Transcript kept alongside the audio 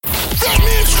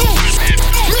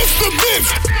the biz.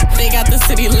 They got the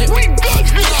city lit. We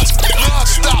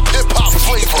non-stop hip-hop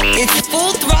flavor. It's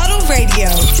Full Throttle Radio.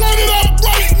 Turn it up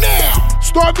right now.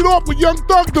 Started off with Young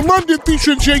Thug, The London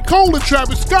featuring J. Cole and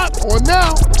Travis Scott on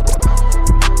Now.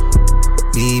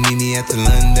 Meet me at the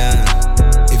London.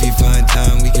 If you find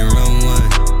time, we can run one.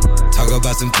 Talk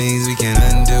about some things we can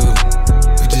undo.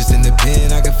 You just in the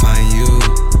pen, I can find you.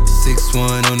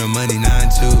 6'1" on the money,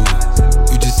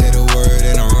 9'2". You just say the word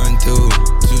and I run through.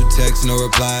 2 texts, no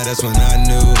reply, that's when I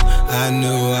knew.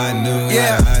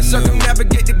 Yeah,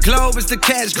 circumnavigate the globe as the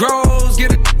cash grows.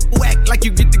 Get a whack like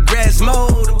you get the grass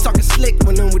mowed. I'm talking slick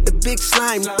when I'm with the big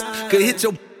slime. Could hit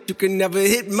your, you can never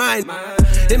hit mine.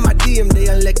 In my DM, they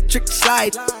electric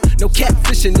slide. No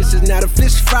catfishing, this is not a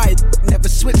fish fry. Never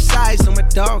switch sides on my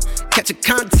dog. Catch a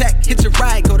contact, hit your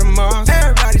ride, go to Mars.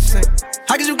 Everybody sing.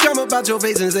 How could you come about your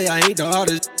face and say I ain't the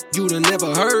artist you'd have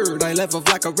never heard? I left off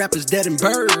like a rapper's dead and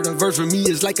bird. A verse for me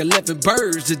is like 11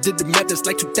 birds. Just did the math, that's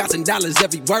like $2,000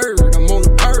 every word. I'm on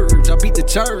the purge, I beat the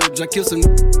church. I killed some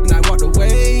and I walked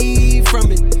away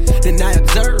from it. Then I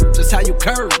observed just how you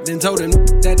curved and told them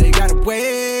that they gotta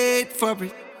wait for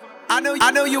it. I know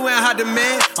you ain't hot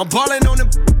demand. I'm ballin' on them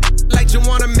like you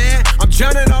want a man. I'm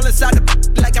drowning all inside the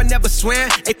like I never swam.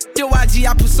 Hey, your IG,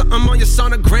 I put something on your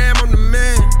sonogram. I'm the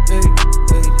man. Hey,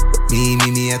 hey. Meet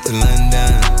me at the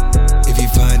London. If you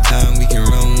find time, we can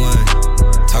run one.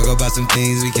 Talk about some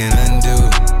things we can undo.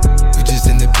 You just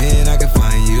in the pen, I can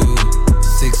find you.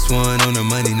 6'1" on the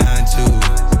money,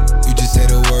 9'2". You just say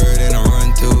the word and I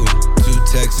run through. 2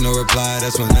 texts, no reply,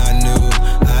 that's when I knew,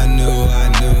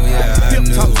 yeah, I knew.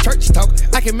 Hip talk, church talk,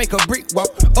 I can make a brick walk.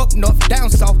 Up north, down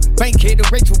south, Bankhead to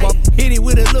Rachel walk. Hit it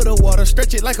with a little water,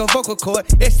 stretch it like a vocal cord.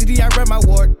 STD, I run my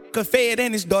ward, cause Fed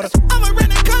and his daughter. I'm a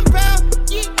renting compound,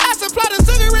 I supply the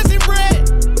sugar and bread.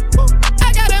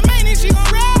 I got a main and she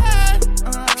gon' ride.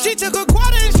 She took a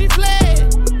quarter and she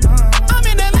fled. I'm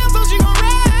in that lamb so she gon'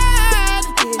 ride.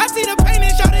 I see the pain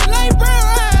and shot it like brown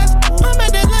eyes. I'm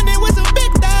at that London with some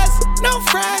big thighs. No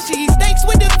fries, she eat steaks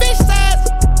with the fish size.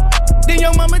 Then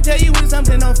your mama tell you when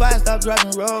something on fire, stop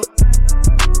driving road.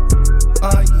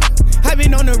 Yeah. I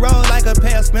been on the road like a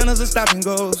pair of spinners and stop and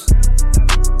goes.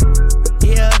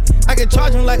 Yeah, I can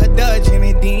charge him like a Dodge and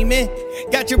a demon.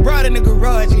 Got your broad in the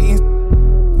garage.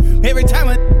 Every time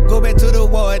I go back to the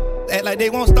ward, act like they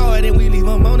won't start and we leave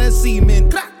them on that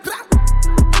cement.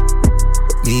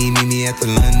 Meet me at the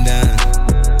London.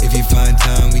 If you find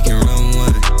time, we can run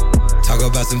one. Talk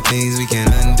about some things we can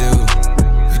undo.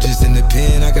 You just in the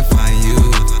pen, I can find you.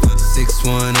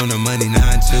 6'1" on the money,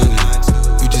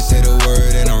 9'2". You just say the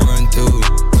word and I run through.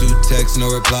 2 texts, no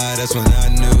reply, that's when I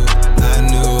knew,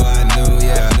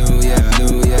 yeah.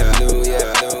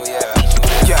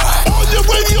 On your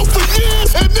radio for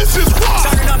years, and this is why.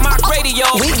 Turning up my radio.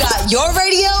 We got your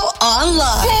radio on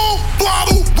live. Full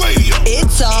Throttle Radio.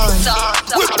 It's on.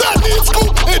 With Batman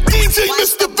Scoop and DJ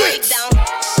Mr. Vince.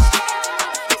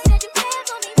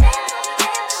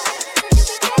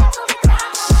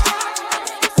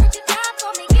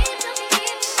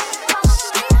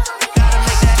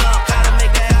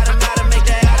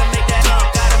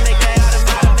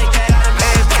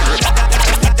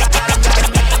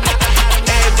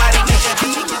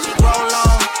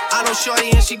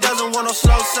 Shorty and she doesn't want no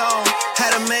slow song.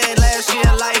 Had a man last year,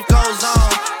 life goes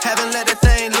on. Haven't let the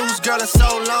thing loose, girl, in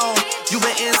so long. You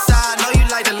been inside, know you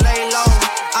like to lay low.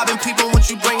 I've been peeping what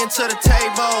you bringing to the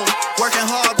table. Working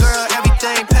hard, girl,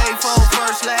 everything paid for.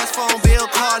 First, last phone bill,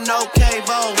 car, no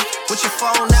cable. With your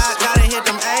phone out, gotta hit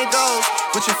them angles.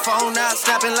 With your phone out,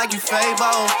 snapping like you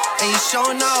Fable. And you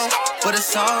showing off, but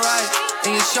it's alright.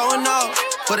 And you showing off,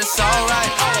 but it's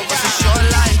alright. It's a short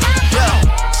life,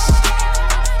 yeah.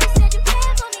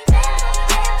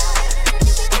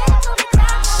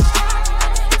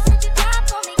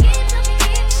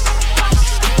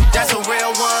 That's a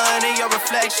real one in your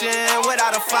reflection.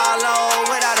 Without a follow,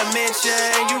 without a mention.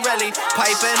 You really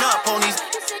piping up on these.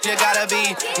 You gotta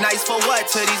be nice for what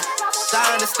to these.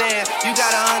 I understand. You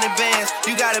got 100 bands.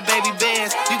 You got a baby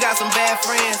bands. You got some bad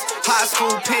friends. High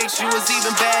school pics, you was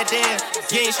even bad then.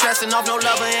 You ain't stressing off no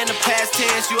lover in the past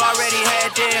tense. You already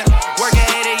had them. Work at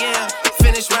 8 a.m.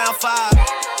 Finish round 5.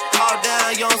 All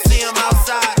down, you don't see them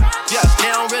outside. Yeah,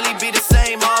 they don't really be the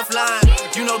same offline.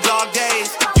 You know dog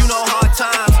days. You know hard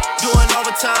times. Doing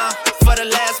overtime for the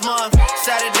last month.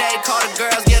 Saturday, call the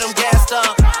girls, get them gassed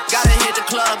up. Gotta hit the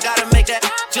club, gotta make that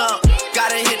jump.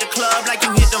 Gotta hit the club like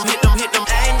you hit them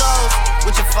angles.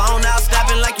 With your phone out,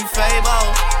 snapping like you Fable.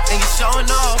 And you showing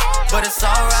off, but it's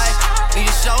alright. And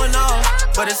you showing off,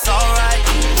 but it's alright.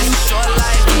 It's a short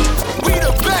life. We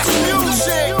the best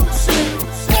music.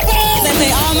 Let's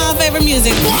Play all my favorite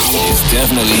music. It's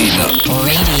definitely heating up.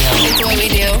 Radio. It's what we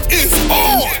do. It's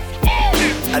on.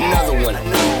 Another one.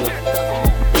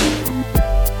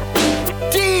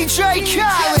 DJ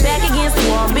Khaled. Back against the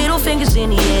wall, middle fingers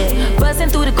in the air. Busting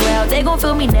through the crowd, they gon'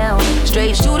 feel me now.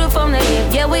 Straight shooter from the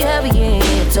hip, yeah, we heavy in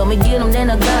here. Told me get them,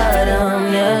 then I got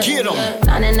them, yeah. Get them.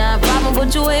 99 problem,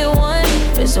 but you ain't one.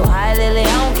 Been so high lately,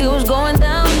 I don't care what's going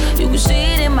down. You can see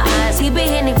it in my eyes, he been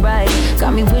hitting it right.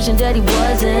 Got me wishing that he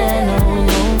wasn't, no,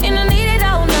 no. And I need it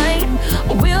all night.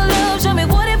 Real love, show me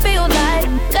what it feel like.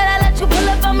 Gotta let you pull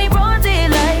up on me, broad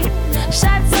daylight.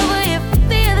 Shots over here,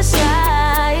 the other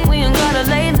side. We ain't gotta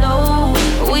lay low,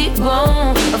 we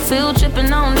grown. A field trip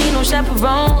and I don't need no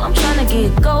chaperone. I'm tryna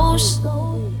get ghost.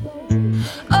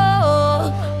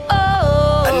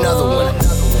 Another one.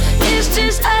 It's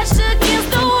just us against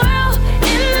the world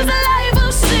in this life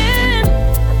of sin.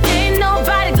 Ain't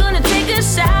nobody gonna take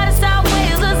us out. It's our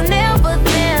ways, us never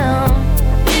them.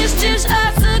 It's just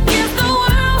us against the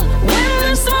world when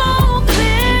the smoke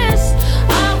clears.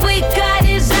 All we got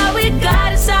is all we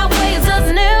got. It's our ways,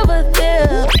 us never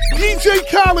them. DJ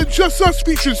Khaled, Just Us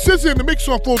featuring SZA in the mix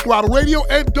on Full Throttle Radio.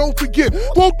 And don't forget,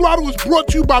 Full Throttle is brought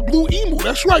to you by Blue Emu.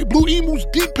 That's right, Blue Emu's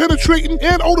deep penetrating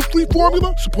and odor-free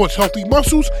formula supports healthy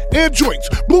muscles and joints.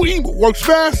 Blue Emu works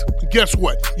fast, and guess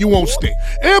what? You won't stink.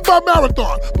 And by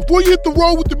Marathon. Before you hit the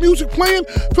road with the music playing,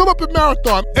 fill up at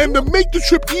Marathon. And to make the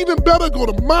trip even better, go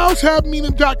to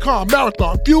mileshavemeaning.com.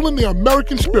 Marathon, fueling the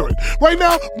American spirit. Right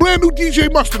now, brand new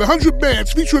DJ Mustard, 100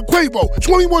 bands featuring Quavo,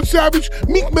 21 Savage,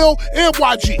 Meek Mill, and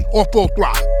YG on Full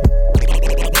Throttle.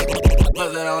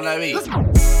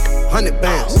 100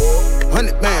 bands,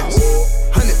 100 bands,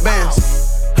 100 bands,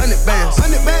 100 bands,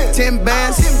 100 bands, 10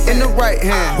 bands in the right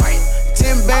hand,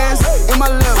 10 bands in my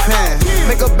left hand.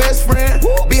 Make her best friend,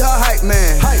 be her hype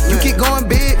man. You keep going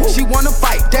big, she wanna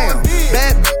fight, damn.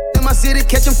 Bad in my city,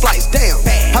 catching flights, damn.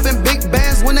 Popping big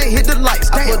bands when they hit the lights.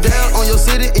 I put down on your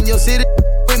city, in your city,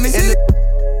 with me,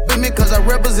 with me, cause I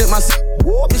represent my city.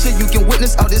 This shit you can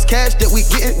witness all this cash that we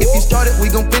gettin'. If you started, we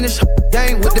gon' finish.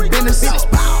 Gang with the business.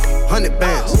 100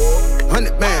 bands,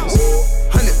 100 bands,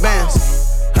 100 bands,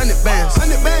 100 bands,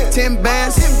 100 bands, 10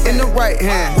 bands in the right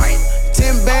hand,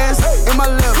 10 bands in my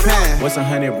left hand. What's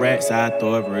 100 rats? I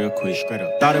throw it real quick. Straight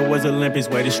up. Thought it was Olympics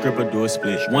where the stripper do a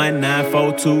split.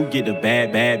 1942, get the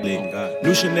bad blick.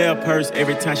 New Chanel purse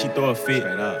every time she throw a fit.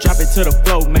 Drop it to the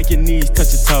floor, make your knees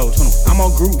touch your toes. I'm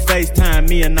on group FaceTime,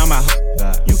 me and all my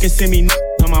you can send me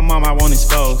on my mom, I won't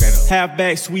expose. Half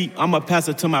back sweep, I'ma pass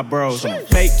it to my bros.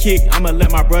 Fake kick, I'ma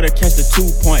let my brother catch the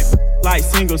 2-point. Like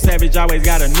single savage, always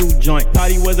got a new joint. Thought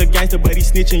he was a gangster, but he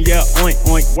snitching, yeah, oink,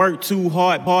 oink. Work too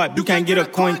hard, you can't get a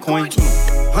coin.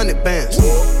 100 bands,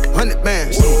 100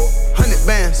 bands, 100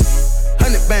 bands,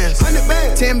 100 bands, 100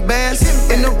 bands, 10 bands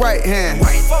in the right hand,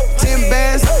 10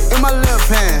 bands in my left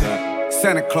hand.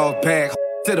 Santa Claus bag,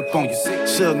 sit up on you.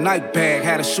 Suge Knight bag,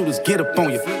 had the shooters get up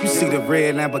on you. You see the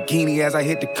red Lamborghini as I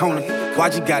hit the corner.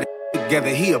 Why'd you got it together?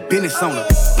 He a business owner.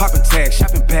 Poppin' tag,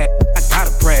 shopping bag, I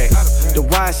gotta brag. The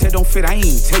wise head don't fit, I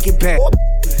ain't take it back.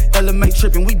 LMA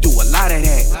trippin', we do a lot of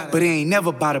that. But it ain't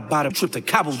never bought a trip to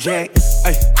Cabo Jack.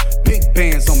 Ay, big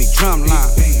bands on me, drum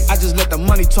line. I just let the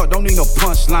money talk, don't need no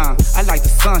punchline. I like the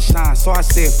sunshine, so I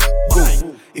said,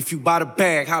 boom. If you bought a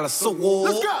bag, holla so.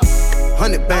 Let's go.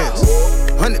 100 bands,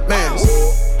 100 bands,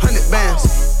 100 bands,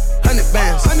 100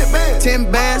 bands, 100 bands,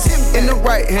 10 bands in the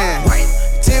right hand,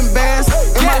 10 bands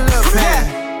in my left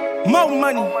hand. More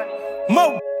money,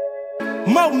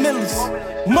 more millions,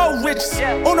 more riches.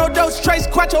 Uno, dos, tres,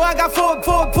 cuatro, I got four.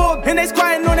 And they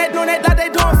squatting on that like they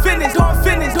doing fitness.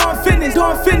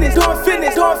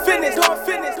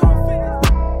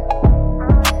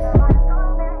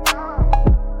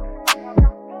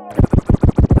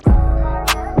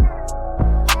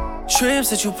 Trips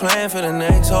that you plan for the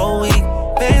next whole week.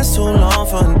 Bands too long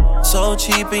for so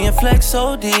cheap and your flex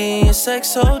OD, your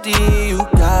sex OD. You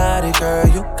got it, girl,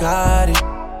 you got it.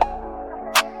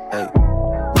 Hey.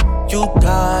 You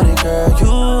got it, girl,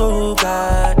 you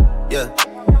got it. Yeah.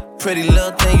 Pretty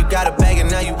little thing, you got a bag and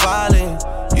now you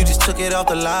wildin'. You just took it off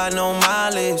the line, no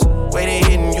mileage. Way they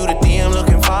hitting you, the DM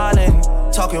looking violent.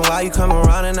 Talking while you come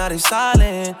around and now they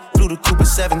silent. Blew the Cooper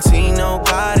 17, no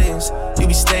guidance. You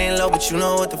be staying low, but you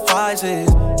know what the price is.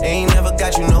 Ain't never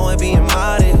got you know it being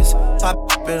modest. Pop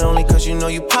it only cause you know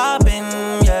you poppin',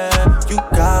 yeah. You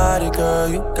got it, girl,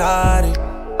 you got it.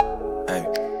 Hey.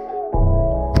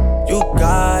 You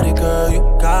got it, girl, you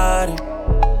got it.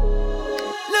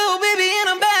 Little baby in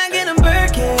a bag and I'm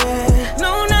Birkin.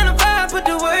 No 9 to 5, put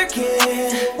the work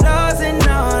in. Laws and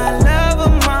all, I love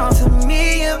them all. To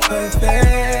me, you're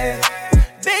perfect.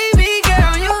 Baby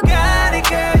girl, you got it,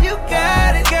 girl, you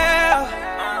got it, girl.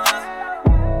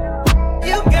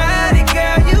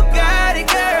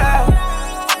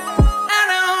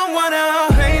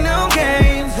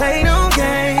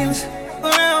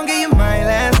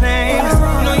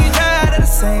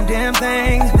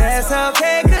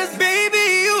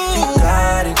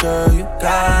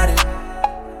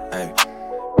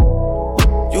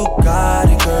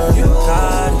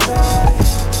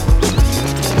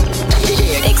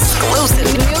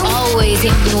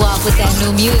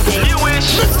 New music.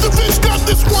 Mr. Vince got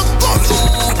this one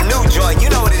buzzing. New joint, you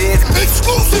know what it is.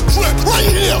 Exclusive trip right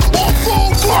here on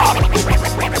Full Throttle.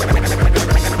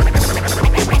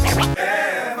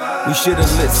 We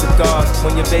should've lit cigars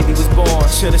when your baby was born.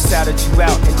 Should've shouted you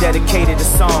out and dedicated a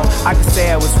song. I could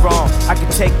say I was wrong, I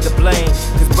could take the blame,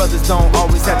 cause brothers don't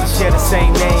always have to share the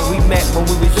same name. We met when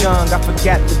we was young, I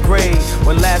forgot the grade.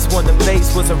 When last one the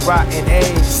base was a rotten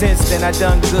age. Since then I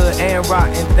done good and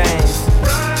rotten things.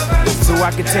 So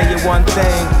I can tell you one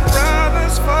thing,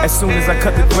 as soon as I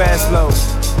cut the grass low,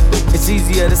 it's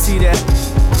easier to see that.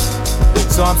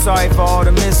 So I'm sorry for all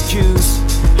the miscues.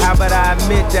 How about I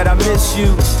admit that I miss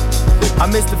you? I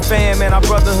miss the fam and our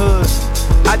brotherhood.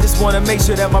 I just wanna make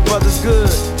sure that my brother's good,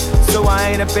 so I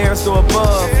ain't embarrassed or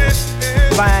above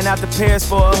buying out the pairs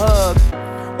for a hug,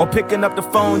 or picking up the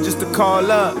phone just to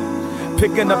call up.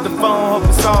 Picking up the phone, hope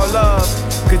it's all love.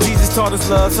 Cause Jesus taught us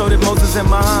love, so did Moses and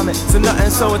Muhammad. So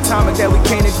nothing so atomic that we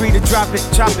can't agree to drop it,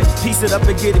 chop it, piece it up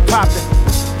and get it poppin',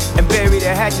 and bury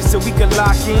the hatchet so we can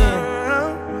lock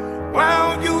in.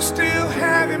 While you still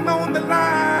have him on the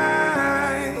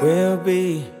line, we'll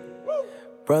be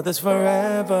brothers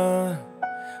forever.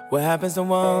 What happens to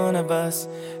one of us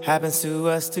happens to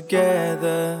us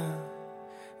together.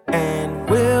 And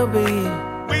we'll be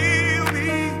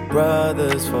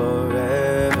brothers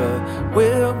forever.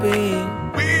 We'll be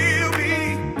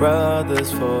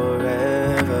brothers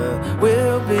forever.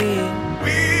 We'll be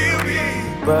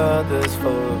brothers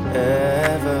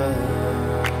forever.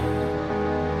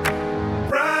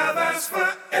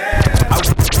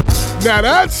 Now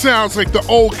that sounds like the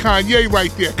old Kanye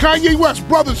right there. Kanye West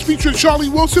Brothers featuring Charlie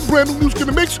Wilson. Brand new music in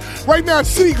the mix. Right now,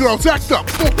 City Girls, Act Up,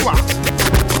 Full Throttle.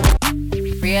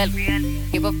 Real,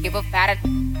 give a fatter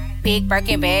big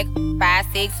Birkin bag,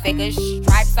 5-6 figures,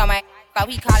 stripes on my, so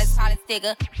he call his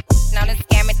sticker. Known as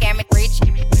scamming rich.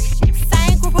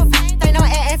 Same group of friends, they know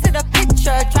add to the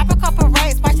picture. Drop a couple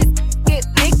rights, watch it get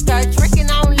bigger.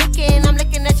 Drinking, I'm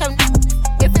licking at your.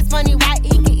 If it's money right, he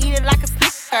can eat it like a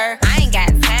slicker. I ain't got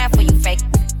time for you fake.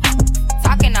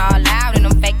 Talking all loud in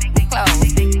them fake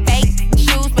clothes. Fake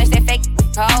shoes, match that fake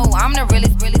toe. I'm the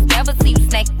realest, never see you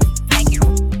snake. Thank you.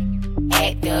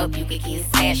 Act up, you could get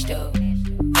snatched up.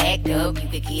 Act up, you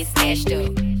could get snatched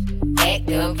up.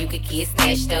 Act up, you could get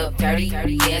snatched up. Dirty,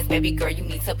 yes, baby girl, you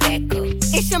need to back up.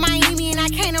 It's your Miami and I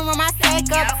can't run my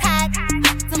stack up. Tied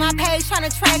to my page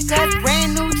tryna track us.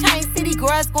 Brand new chain, city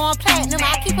girls going platinum.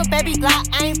 I keep a baby Glock,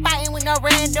 I ain't fighting with no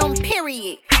random,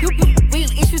 period. You real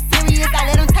issue serious, I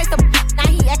let him taste the now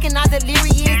he acting all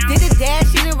delirious. Did a dash,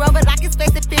 she done rubber like his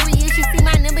face is furious. You see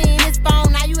my number in his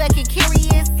phone, now you acting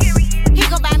curious. He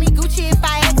gon' buy me Gucci if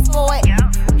I ask for it.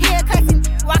 He a classy,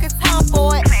 walk his tongue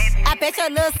for it. I bet your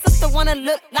little sister wanna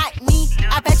look like me.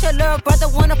 I bet your little brother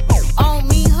wanna on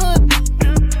me. Hood,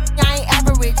 I ain't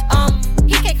average.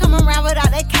 He can't come around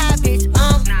without that cabbage.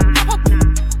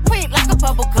 Quick like a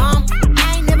bubble gum.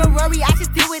 I ain't never worry, I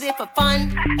just deal with it for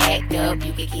fun. Act up,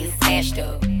 you could get snatched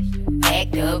up.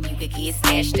 Act up, you could get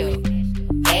snatched up.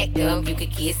 Act up, you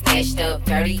could get snatched up.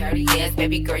 Dirty, yes,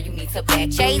 baby girl, you need to back.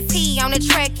 JT on the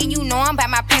track, and you know I'm by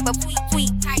my paper.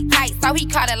 Sweet, tight, so he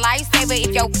called a lifesaver.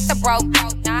 If your a broke,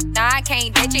 nah, I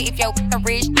can't date you. If your a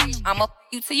rich, I'ma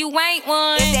you till you ain't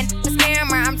one. If that a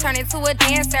scammer, I'm turning to a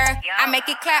dancer. I make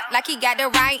it clap like he got the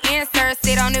right answer.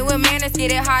 Sit on it with manners,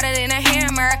 get it harder than a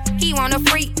hammer. He want a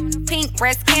freak, pink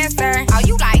breast cancer. Oh,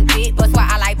 you like big butts, well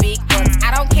I like big butts.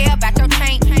 I don't care about your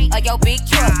chain or your big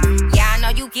truck. Yeah, I know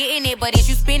you getting it, but is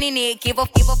you spinning it? Give a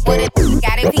for it,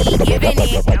 gotta be giving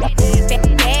it.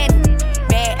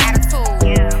 Bad attitude.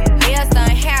 Nails done,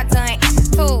 hair done,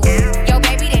 too. Yo,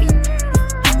 baby daddy,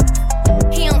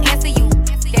 he don't answer you.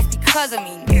 That's because of me.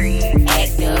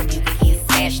 Act up, you can get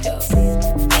smashed up.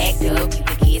 Act up, you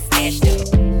can get smashed up.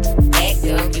 Act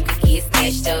up, you can get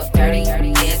smashed up. Dirty,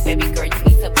 yes, baby girl, you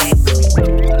need to back up.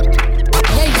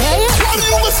 Why do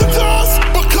you listen to us?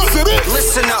 Because it is.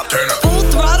 Listen up. Turn up. Full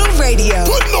Throttle Radio.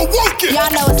 Put no work in.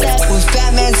 Y'all know what's up. With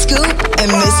Fat Man Scoop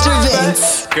and Mr.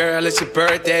 Vince. Girl, it's your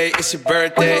birthday, it's your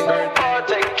birthday.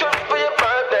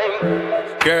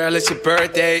 Girl, it's your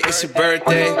birthday, it's your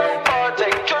birthday.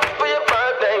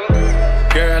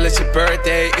 Girl, it's your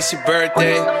birthday, it's your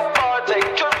birthday.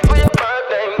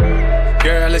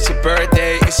 Girl, it's your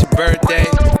birthday, it's your birthday.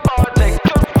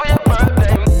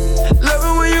 Love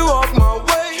it when you walk my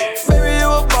way. Baby, you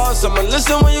a boss, I'ma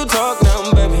listen when you talk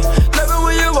now, baby. Love it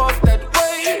when you walk that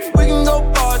way. We can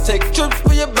go far, take trips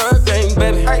for your birthday,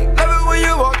 baby. Love it when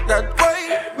you walk that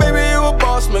way. Baby, you a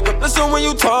boss, make up listen when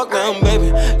you talk now,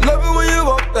 baby. Love it when you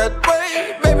walk that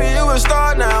way. Baby, you a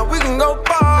star now, we can go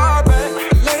far, baby.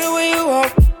 Love it when you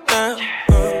walk now,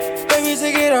 baby,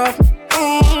 take it off.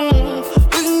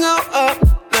 We can go up.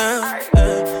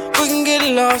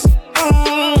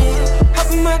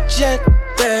 my jet,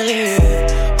 baby.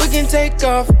 We can take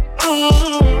off.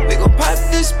 We gon' pop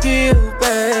this pill,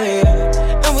 baby.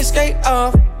 And we skate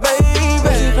off, baby.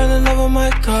 She fell in love with my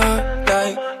car,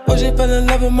 like. Oh, she fell in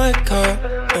love with my car.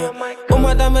 Oh,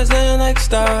 my diamonds in like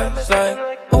stars, like.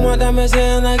 Oh, my diamonds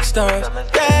in like stars.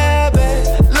 Yeah, babe.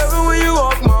 Love it when you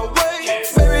walk my way.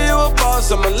 Baby, you a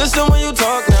boss. I'ma listen when you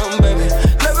talk now, baby.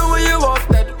 Love it when you walk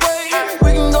that way.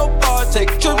 We can go far,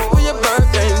 take trips for your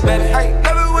birthday, baby.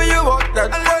 Love it when you walk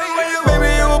that way. Baby,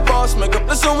 you a boss. Make up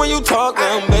listen when you talk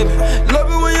now, baby. Love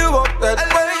it when you walk that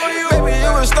way. Baby, you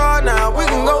a star now. We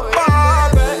can go far,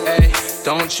 baby. Hey,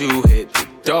 don't you hit the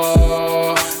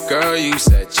door. Girl, you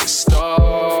set your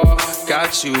store.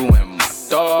 Got you in my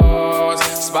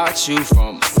thoughts. Spot you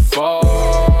from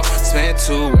afar. Spent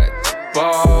two at the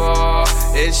bar.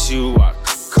 It's you I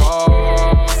could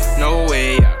call. No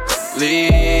way I could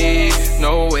leave.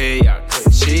 No way I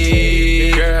could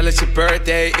cheat. Girl, it's your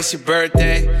birthday. It's your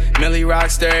birthday. Millie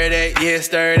Rock's 30. Yeah, it's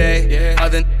 30. Yeah.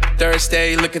 Other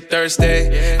Thursday, looking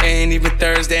Thursday. Ain't even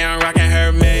Thursday. I'm rocking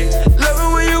her mate. Love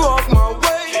it when you walk my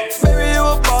way. Baby, you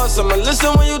a boss. I'ma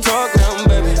listen when you talk now,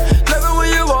 baby. Love it when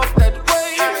you walk that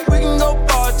way. We can go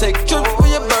far, take trips for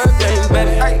your birthday,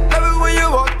 baby. Love it when you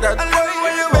walk that way.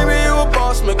 Baby, you a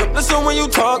boss. Make up listen when you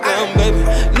talk now, baby.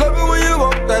 Love it when you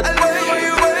walk that way.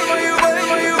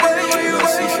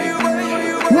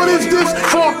 What is this?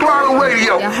 Funk Line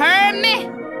Radio. You heard me?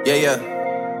 Yeah.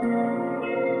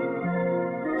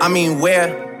 I mean, where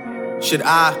should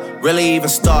I really even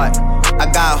start? I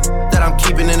got that I'm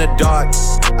keeping in the dark.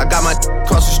 I got my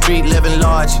across the street living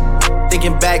large.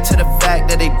 Thinking back to the fact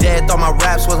that they dead, thought my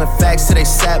raps wasn't facts till they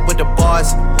sat with the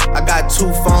bars. I got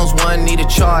two phones, one need a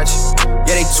charge.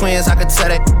 Yeah, they twins, I could tell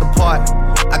they apart.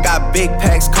 I got big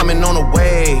packs coming on the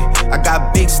way. I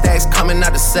got big stacks coming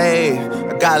out to save.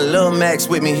 I got Lil Max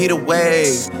with me, he the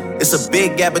wave. It's a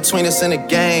big gap between us and the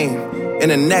game. In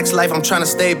the next life, I'm trying to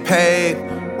stay paid.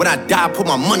 When I die, put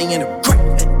my money in the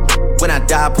grave. When I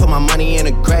die, put my money in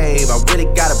the grave. I really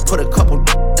gotta put a couple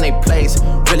in they place.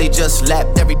 Really just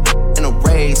lapped every in a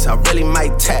race. I really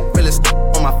might tap realest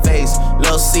on my face.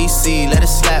 Lil CC, let it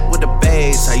slap with the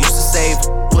bass. I used to save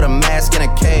with a mask in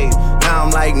a cave. Now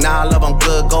I'm like, nah, love, I'm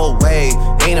good, go away.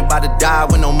 Ain't about to die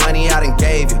with no money I done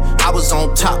gave you. I was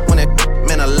on top when it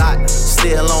meant a lot.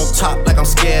 Still on top like I'm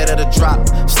scared of the drop.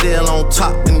 Still on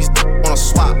top and these wanna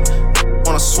swap.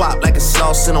 Wanna swap like it's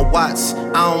sauce in a Watts.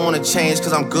 I don't wanna change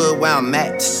cause I'm good where I'm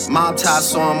at. Mob tie,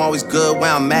 so I'm always good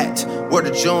where I'm at. Word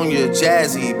to Junior,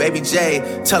 Jazzy, Baby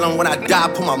J. Tell them when I die,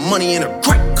 put my money in a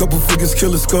crack. Couple figures,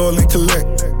 kill a skull and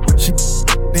collect. She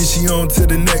then she on to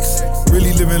the next.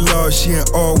 Really living large, she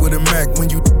ain't all with a Mac. When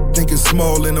you think it's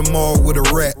small in the mall with a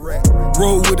rat.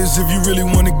 Roll with us if you really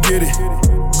wanna get it.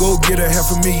 Go get a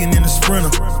 $500,000 in a Sprinter.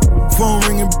 Phone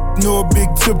ringing, no a big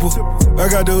tipple. I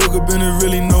got the hook up and there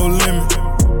really no limit.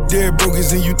 Dead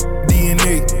brokers in you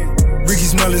DNA. Ricky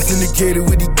Smiley syndicated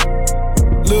with the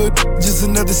Lil' just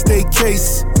another state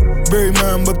case. Bury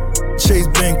mine, but Chase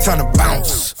Bank time to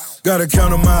bounce. Gotta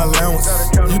count on my allowance.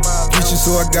 You get you,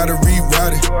 so I gotta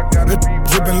rewrite it.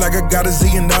 Dripping like I got $1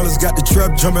 zillion. Got the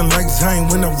trap jumping like Zane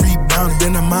when I'm rebounding.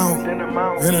 Then I'm out,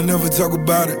 and I never talk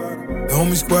about it. The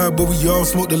homie squad, but we all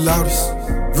smoke the loudest.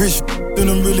 Rich, then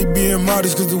I'm really being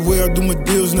modest. Cause the way I do my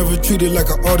deals, never treated like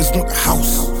an artist. Want the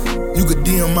house, you could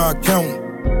DM my account.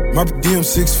 My DM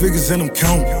 6 figures and I'm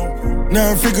counting.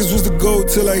 9 figures was the goal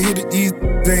till I hit it easy.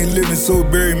 They ain't living, so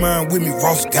bury mine with me,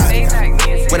 Ross got it.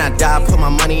 When I die, put my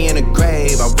money in a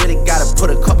grave. I really gotta put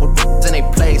a couple in they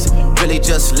place. Really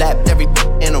just lapped every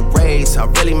in a race. I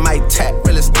really might tap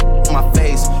realest on my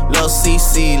face. Lil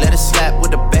CC, let it slap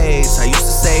with the bass. I used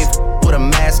to save with a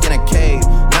mask in a cave.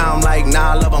 Now I'm like,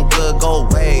 nah, love, I'm good, go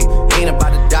away. Ain't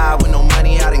about to die with no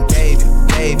money I done gave you.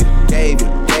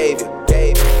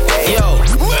 Yo,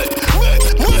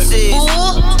 this is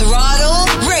Full Throttle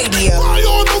Radio. Fly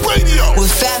on the radio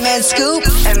with Fat Man Scoop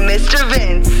and Mr.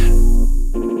 Vince.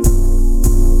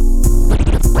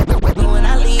 When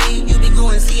I leave, you be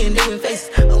going seeing different faces.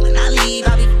 But when I leave,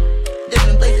 I be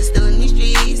different places, still in these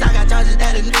streets. I got charges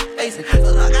that are facing,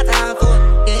 so I got time for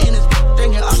it. In this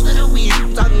drinking off to the weed,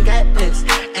 talking catfish.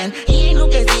 And he ain't no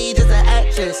case, he just an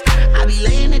actress. I be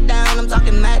laying it down, I'm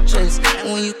talking mattress.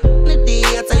 And when you the D,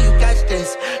 I tell you catch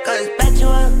this. Cause bet you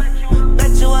up,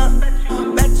 bet you up,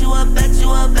 bet you up, bet you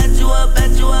up, bet you up,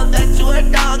 bet you up, bet you a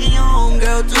dog and your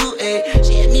homegirl too, ayy.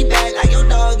 She hit me back like your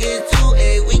dog is too,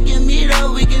 ayy. We can meet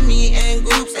up, we can meet in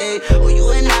groups, ayy. Or you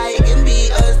and I, it can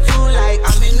be us too, like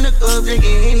I'm in the club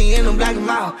drinking Henny and I'm black and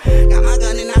mild. Got my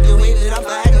gun and I can wave it off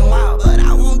for acting wild. But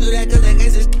I won't do that cause that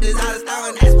gangsta shit is out of style.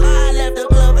 And that's why I left the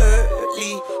club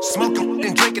early. Smoking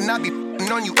and drinking, I be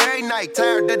on you every night.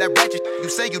 Tired of that ratchet, You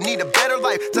say you need a better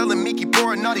life. Telling me keep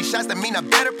pouring all these shots that mean I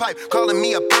better pipe. Calling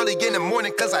me up early in the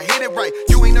morning cause I hit it right.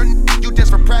 You ain't earning, you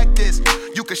just for practice.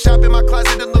 You can shop in my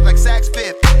closet and look like Saks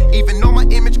Fifth. Even though my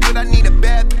image good, I need a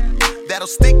bad that'll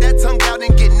stick that tongue out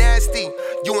and get nasty.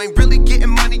 You ain't really getting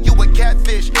money, you a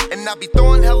catfish. And I be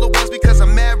throwing hella ones because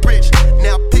I'm mad rich.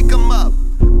 Now pick 'em up,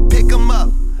 pick 'em up.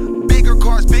 Bigger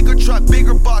cars, bigger truck,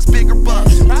 bigger boss, bigger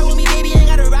bucks. Ride with me, baby, ain't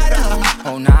gotta ride up.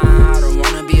 Oh nah, I don't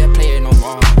wanna be a player no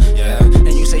more. Yeah,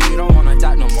 and you say you don't wanna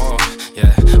dot no more.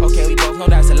 Yeah, okay, we both know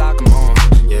that's a lot, come on.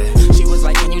 Yeah, she was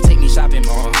like, can you take me shopping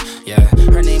more? Yeah,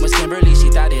 her name was Kimberly, she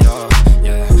thought it all.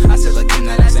 Yeah, I said, look, Kim,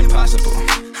 that's impossible.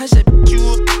 I said, you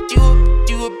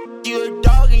a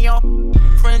dog and your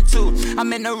friend too.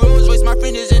 I'm in the Rolls Royce, my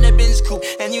friend is in the Benz coupe.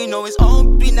 And you know it's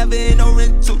on beat, never in no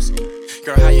rentals.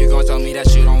 Girl, how you gon' tell me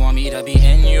that you don't want me to be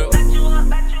in you? Bet you up,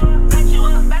 bet you up, bet you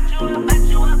up, bet you up, bet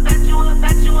you up, bet you up,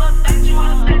 bet you up, bet you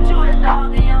up, bet you a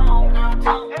dog in your home now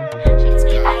too. Treat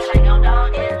me like your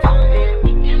dog is too.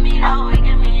 Give me low,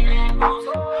 give me that cruise.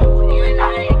 You and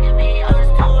I, give me us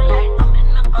too. Like I'm in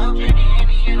the club, drinking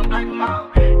Henny and I'm like, mom.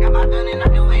 Got my gun and I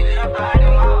can wave it up, I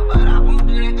don't know. But I won't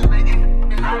do that cause they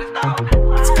think it's not a stop.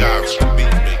 It's God's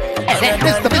beat,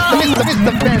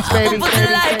 Mr. Vince, baby. Put the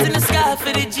light in the sky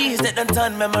for the G's that done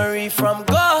turn memory from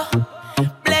go.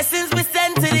 Blessings we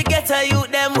send to the ghetto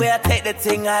youth, them where I take the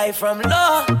thing high from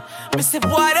low. Me say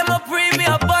boy, them a pray me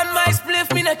up on my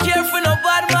spliff, me no care for no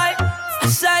bad mind.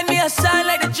 Shine me a shine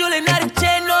like the jewel in the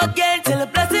chain, no again till the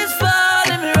blessings fall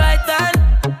in me right hand.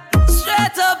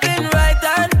 Straight up in right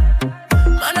hand.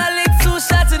 Man, I lick 2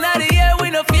 shots in the air, we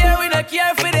no fear, we no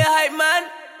care for the hype man.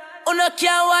 Uno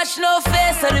can't watch no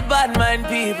face of the bad mind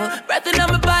people. Breath in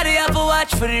my body, I have to watch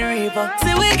for the reaper.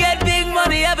 See, we get big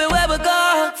money everywhere we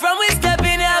go. From we step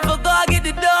in, I have to go get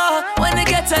the door. When they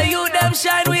get to you, them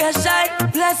shine, we a shine.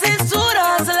 Blessings to the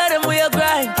hustle, let them we a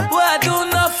grind. We a do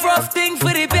enough rough thing for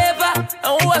the paper.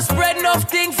 And we a spread enough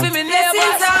thing for me neighbors.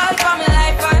 This is all for my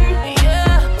life, and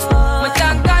yeah. We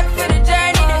thank God for the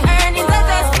journey, the earnings are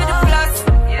just for the plus.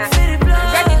 Yeah.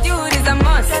 Gratitude is a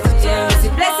must. Yeah.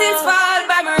 Blessings fall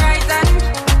by my right hand.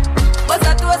 But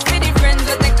I toast for the friends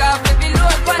we take off every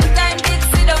load. One time did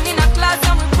sit down in a class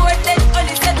and we board then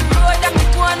only set the road and we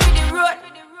go on with the road.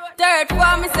 Third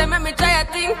form, me say make me try a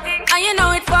thing. And you know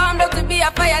it formed up to be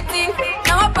a fire thing.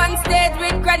 Now up on stage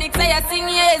with chronic say I sing.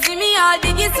 Yeah, see me all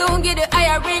diggy soon get the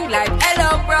higher ring. Like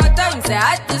hello brother, you say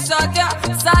I had to shut ya.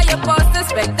 Saw your poster,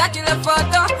 spectacular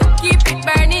photo. Keep it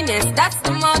burning, yes, that's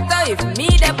the motto. If me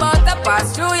the butter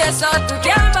pass through your soul to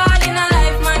can't ball in a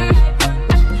life, man.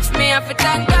 Me have to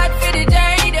thank God for the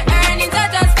journey, the earnings are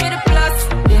just for the plus.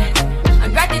 Yeah,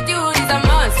 and gratitude is a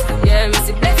must. Yeah, me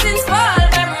see blessings fall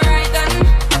by my right hand.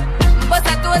 But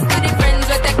I toast to the friends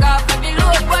we take off every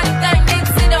load. One time they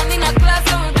sit down in a class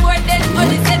and we board then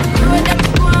only set the road and we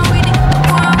go on with it,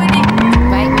 go on with it.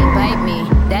 Bite me,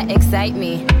 that excite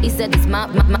me. He said it's my.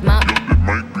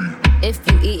 If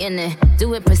you eatin' it,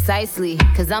 do it precisely.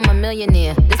 Cause I'm a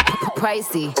millionaire, this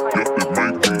pricey.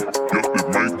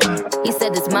 He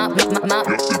said it's my.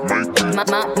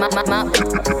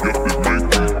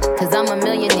 Cause I'm a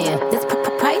millionaire, this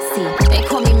pricey. They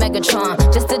call me Megatron,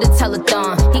 just did a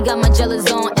telethon. He got my jealous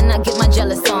on, and I get my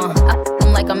jealous on. I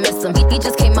him like I miss him, he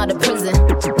just came out of prison.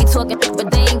 We talking,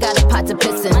 but they ain't got a pot to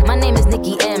piss in. My name is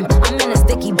Nicki M, I'm in a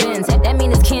sticky Benz. That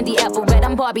mean it's candy apple red,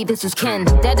 I'm Barbie, this is Ken.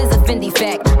 That is a Fendi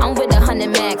fact, I'm with 100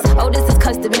 max. Oh, this is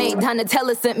custom made,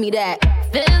 Donatella sent me that.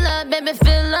 Fill up, baby,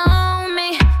 fill on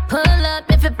me. Pull up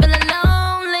if you're feeling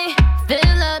lonely.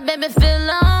 Fill up, baby, fill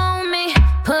on me.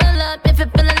 Pull up if you're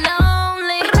feeling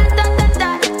lonely.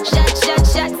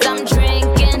 Shots, I'm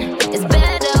drinking. It's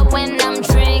better when I'm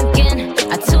drinking.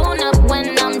 I tune up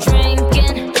when I'm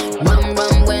drinking. Rum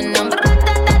when I'm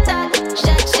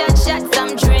shots,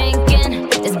 I'm drinking.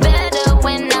 It's better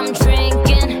when I'm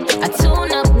drinking. I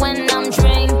tune up when I'm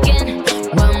drinking.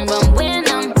 Rum when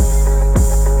I'm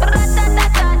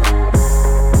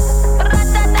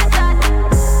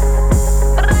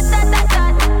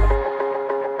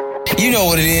You know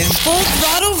what it is. Full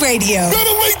Throttle Radio.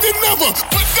 Better late than never,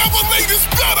 but never late is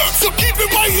better. So keep it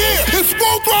right here. It's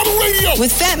Full Throttle Radio.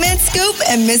 With Fat Man Scoop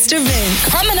and Mr. Vince.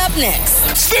 Coming up next.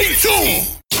 Stay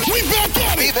tuned. We back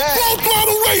at it. Full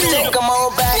Throttle Radio. Come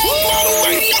on back. Full Throttle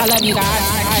Radio. I love you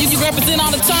guys. You represent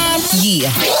all the time.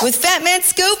 Yeah. With Fat Man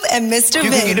Scoop and Mr. You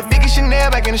Vince. can get the biggest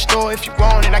Chanel back in the store if you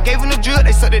want it. I gave them the drill,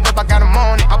 they sucked it up, I got them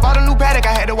on it. I bought a new Patek,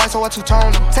 I had the white, so I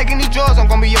two-toned them. Taking these drugs, I'm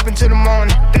gonna be up until the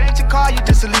morning. That ain't your car, you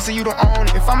just a Lisa, you don't own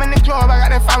it. If I'm in the club, I got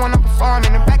that 5 when I'm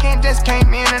performing. The back end just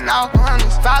came in and out,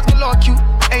 honest. Vibes galore, cute,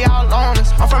 they all on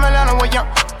us. I'm from Atlanta, where young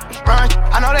run.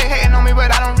 I know they hating on me,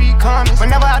 but I don't read comments.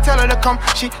 Whenever I tell her to come,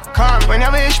 she come.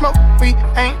 Whenever it's smoke, we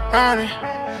ain't running.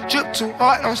 Drip too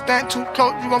hard, don't stand too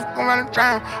close. You gon' fuck around and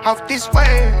drown off this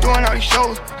way. Doing all these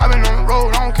shows, I been on the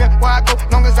road. I don't care where I go,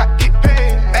 long as I get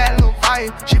paid. Bad little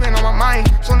vibe, she been on my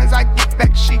mind. Soon as I get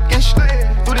back, she can slay.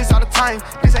 Do this all the time,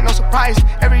 this ain't no surprise.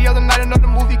 Every other night another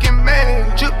movie get made.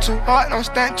 Drip too hard, don't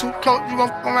stand too close. You gon'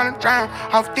 fuck around and drown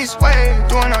off this way.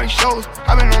 Doing all these shows,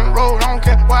 I been on the road. I don't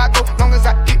care where I go, long as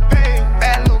I get paid.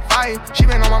 Bad little vibe, she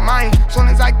been on my mind. Soon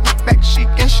as I get back, she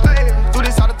can slay. Do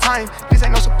this all the time, this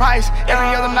ain't no surprise.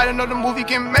 Every other night another movie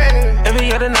get made.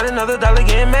 Every other night another dollar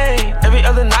get made. Every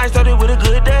other night started with a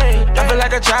good day. I feel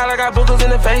like a child, I got boogers in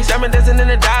the face. I'm dancing in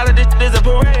the dollar, this is a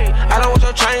parade. I don't want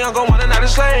your train, I'm gon' want another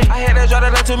slave. I had that draw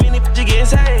that like too many bitches getting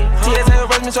saved. TSA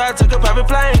arrest me, so I took a private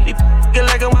plane. Get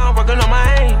like a while I'm working on my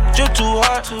aim. Drip too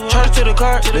hard, charge to the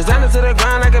car. Designer to the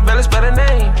ground, like a better spell a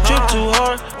name. Drip too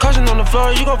hard, caution on the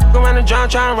floor. You gon' fuck around and drown,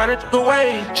 try and ride it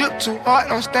away. Drip too hard,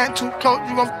 don't stand too close.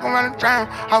 You gon' fuck around and drown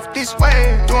off this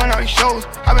way. Doing all these shows,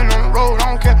 I been on the road.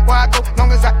 I don't care where I go,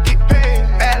 long as I get paid.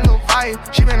 Bad little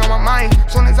vibe, she been on my mind.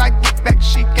 Soon as I get back,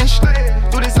 she can slay.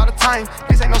 Do this all the time,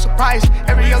 this ain't no surprise.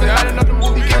 Every other night another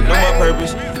movie get made. I know my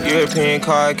purpose, European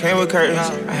car came with curtains.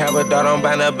 I have a daughter, I'm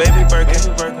buying a baby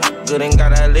Birkin. Good and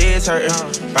got her legs hurting.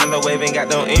 Found a wave and got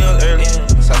them M's early.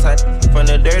 Southside from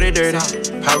the dirty.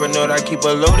 Paranoid, I keep a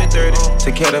loaded 30.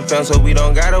 To kill the film so we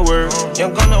don't gotta worry.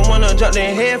 Young gunner wanna jump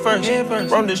in head first.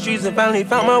 Roam the streets and finally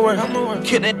found my work.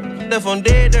 Killed that left on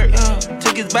dead dirt.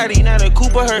 Took his body, not a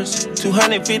Cooper hearse.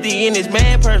 250 in his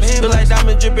man purse. Feel like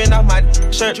diamonds dripping off my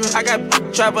shirt. I got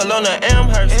travel on the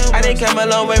Amherst. I didn't come a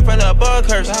long way from the bug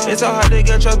curse. It's so hard to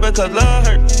get trust because love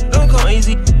hurt. Don't come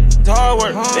easy. It's hard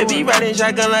work. Baby riding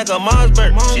shotgun like a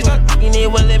Mossberg. She thought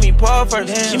it wouldn't let me paw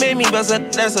first. She made me bust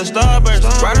up, that's a starburst.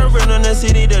 Ride around on the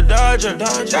city, the Dodger.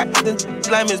 Shot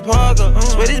like Miss Parker.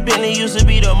 Swear this Bentley used to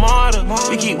be the martyr.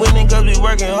 We keep winning cause we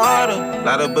working harder.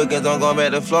 Lot of bookings, I'm going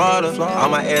back to Florida. All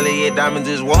my Elliott diamonds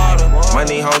is water.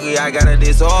 Money hungry, I got a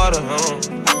disorder.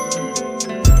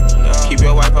 Keep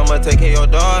your wife, I'ma take care of your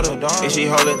daughter. If she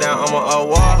hold it down, I'ma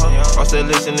award her. I'm still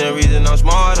listening, reason I'm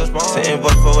smarter. Sitting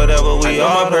vote for whatever we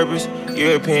are. My purpose,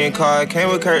 European car came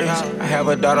with curtains. I have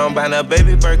a daughter, I'm buying a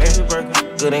baby Birkin.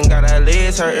 Good and got her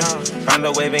legs hurting. Found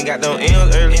a wave and got them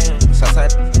M's early.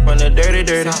 Southside from the dirty.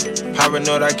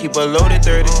 Paranoid, I keep a loaded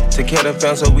 30. To kill the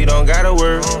film so we don't gotta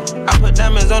worry. I put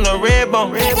diamonds on the red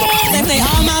bone. They play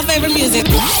all my favorite music.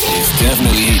 It's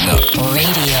definitely heating up.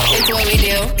 Radio. It's what we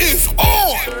do. It's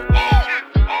on.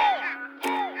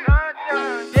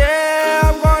 Yeah,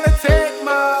 I'm gonna take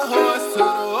my horse to the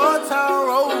old town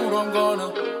road. I'm gonna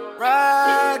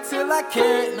ride till I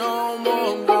can't no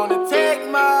more. I'm gonna take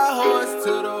my horse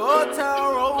to the old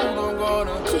town road. I'm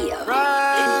gonna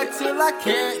ride till I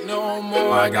can't no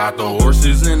more. I got the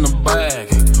horses in the bag,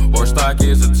 horse stock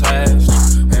is attached.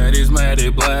 Head is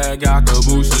matted black, got the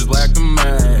bushes black to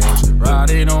match.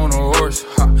 Riding on a horse,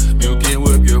 you can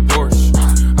whip your Porsche.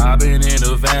 I've been in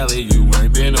the valley, you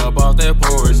ain't been up off that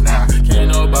porch. Now, can't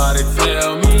nobody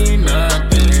tell me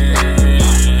nothing.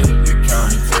 You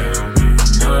can't tell me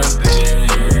nothing.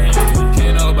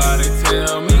 Can't nobody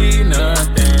tell me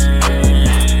nothing.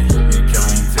 You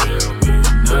can't tell me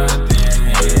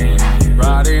nothing.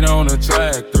 Riding on a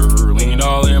tractor, lean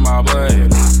all in my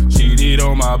blood. Cheated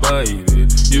on my baby,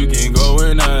 you can go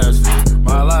and ask me.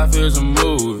 My life is a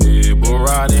movie, bull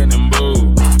riding in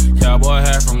boots. Cowboy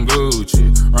hat from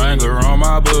Gucci, Wrangler on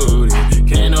my booty.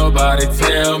 Can't nobody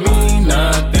tell me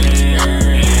nothing.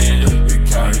 You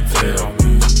can't tell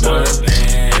me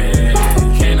nothing.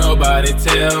 Can't nobody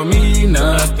tell me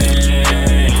nothing.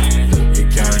 You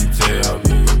can't tell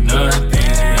me nothing.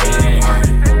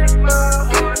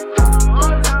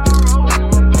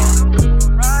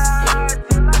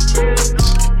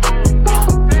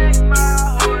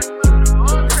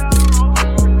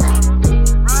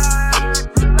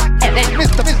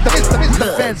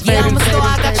 Yeah, I'm a star,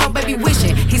 I got your baby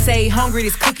wishing. He say he hungry,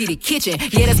 this cookie the kitchen.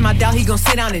 Yeah, that's my dog, he gon'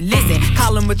 sit down and listen.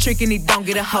 Call him a trick and he don't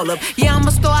get a hold up. Yeah, I'm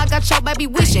a star, I got your baby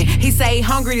wishing. He say he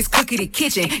hungry, this cookie the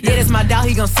kitchen. Yeah, that's my dog,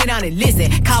 he gon' sit down and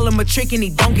listen. Call him a trick and he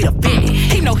don't get offended.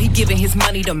 He know he giving his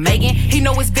money to Megan. He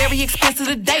know it's very expensive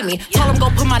to date me. Told him go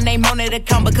put my name on that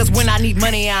account because when I need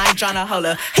money, I ain't tryna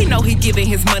holler. He know he giving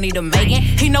his money to Megan.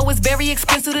 He know it's very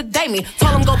expensive to date me.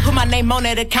 Told him go put my name on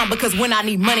that account because when I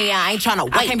need money, I ain't tryna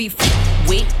wait. I can't be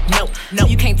with, no,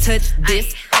 you can't touch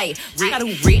this, ayy. I got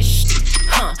who rich,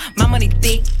 my money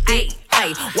thick,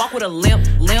 ayy. Walk with a limp,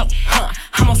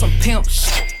 I'm on some pimp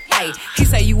shit, ayy. He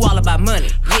say you all about money,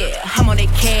 yeah. I'm on that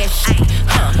cash,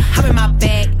 I'm in my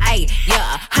bag, ayy,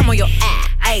 yeah. I'm on your eye,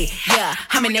 ayy, yeah.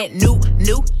 I'm in that new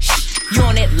shit. You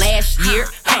on that last year,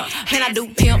 and I do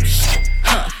pimp shit,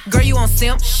 girl, you on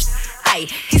simp shit. Ay,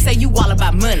 he say you all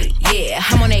about money, yeah,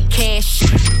 I'm on that cash.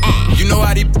 Ay. You know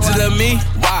how these bitches love me?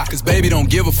 Why? Cause baby don't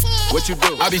give a f. What you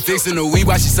do? I be fixing the weed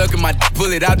while she sucking my dick,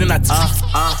 pull it out, then I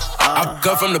I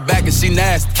cut from the back and she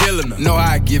nasty, killing her. Know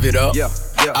how I give it up. Yeah.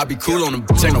 I be cool on them,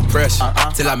 bitch, ain't no pressure.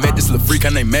 Till I met this little freak, her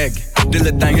name Megan. This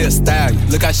little thing here style.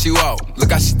 Look how she walk,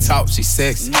 look how she talk, she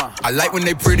sexy. I like when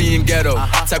they pretty and ghetto.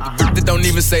 Type of bitch that don't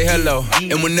even say hello.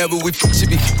 And whenever we fuck, she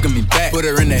be fucking me back. Put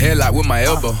her in the headlock with my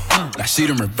elbow. Now she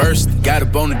done reversed. Got a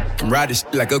bone and can ride this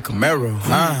shit like a Camaro.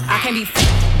 I can't be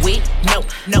with,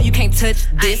 no, you can't touch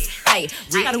this. Ay,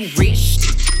 I do rich,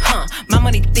 my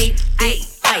money thick.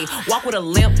 Ay, walk with a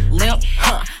limp,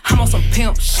 I'm on some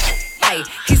pimp shit. Ay,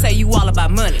 he say you all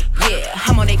about money, yeah,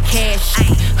 I'm on that cash,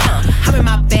 I'm in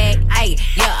my bag, ay,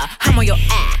 yeah, I'm on your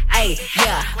ay,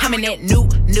 yeah, I'm in that new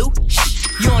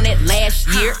you on that last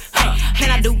year,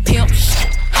 and I do pimp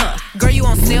girl, you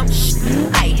on simp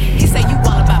ay, he say you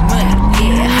all about money,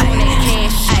 yeah, I'm on that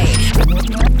cash,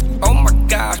 ay. Oh my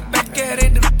gosh, back at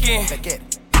it again,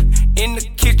 in the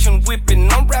kitchen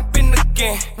whipping, I'm rapping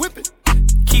again,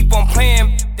 keep on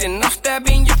playing, then I'm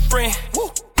stabbing your friend.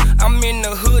 I'm in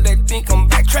the hood, they think I'm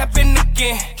back trapping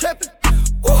again.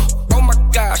 Oh my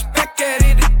gosh, back at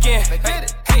it again.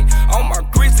 Hey, on my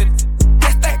grizzly,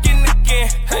 that's stacking again.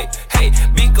 Hey,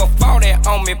 big up all that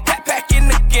on me, backpacking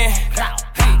again.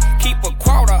 Hey, keep a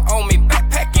quarter on me,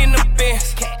 backpacking the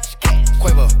Benz.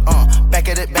 Quiver, back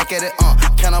at it,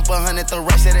 count up 100, throw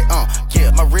rice at it, yeah,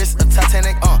 my wrist a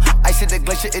Titanic, ice at the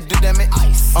glacier, it do damage,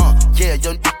 yeah,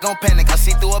 your gon' panic, I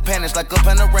see through a panic like a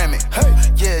panoramic,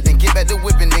 yeah, then get back to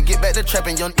whipping, then get back to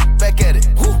trapping, your back at it,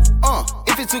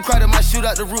 if it's too crowded, might shoot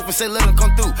out the roof and say let them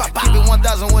come through, keep it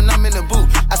 1,000 when I'm in the booth,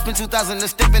 I spend 2,000 to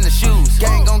step in the shoes,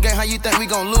 gang gon' gang, how you think we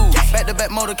gon' lose, back to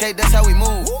back motorcade, that's how we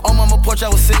move, on mama porch, I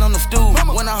was sitting on the stool,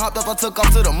 when I hopped up, I took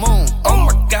off to the moon, oh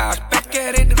my gosh, back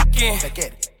at it again.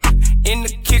 In the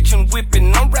kitchen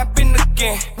whipping, I'm rapping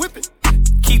again.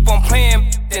 Keep on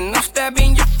playing, then I'm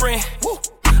stabbing your friend.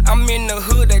 I'm in the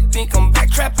hood, they think I'm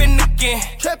back trapping again.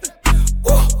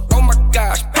 Oh my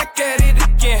gosh, back at it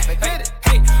again.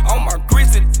 Hey, on my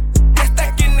grizzly, that's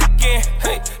stacking again.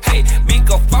 Hey, big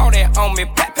up all that on me,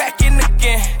 backpacking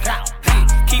again. Hey,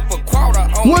 keep a quarter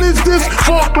on me. What is this?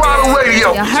 Full Throttle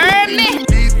Radio. You heard me?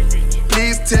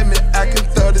 Please tell me I can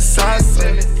throw the sauce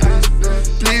on it.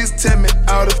 Please tell me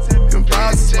all the fucking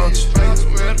boss on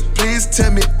you. Please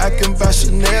tell me I can buy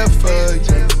Chanel for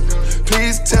you.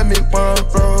 Please tell me one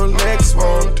Rolex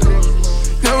won't do.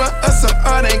 No, my hustle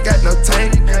art ain't got no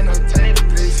tank.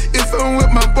 If I'm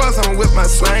with my boys, I'm with my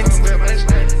slangs.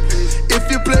 If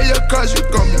you play your cards, you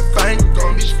gon' be fine.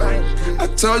 I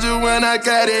told you when I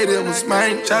got it, it was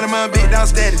mine. Shout out my big dog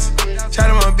status. Shout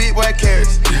out my big boy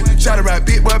carrots. Shout out my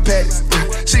big boy patties.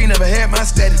 She never had my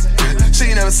status. She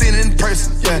ain't never seen it in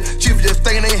person. Yeah, she was just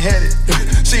thinking they had it.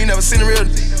 She ain't never seen it real.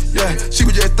 Yeah, she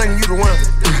was just thinking you the one.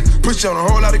 Put you on a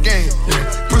whole lot of game.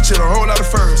 Put you on a whole lot of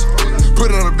furs.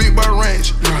 Put it on a big boy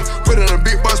range. Put it on a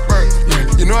big boy spurt.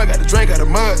 You know I got the drink out of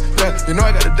mud. Yeah, you know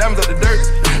I got the diamonds out the dirt.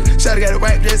 Shawty got to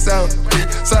wipe this out.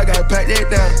 So I gotta pack that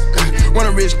down. When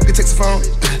I'm rich, it takes a phone.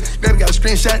 Gotta got a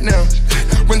screenshot now.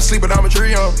 Went to sleep with armature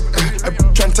on. I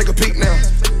tryna take a peek now.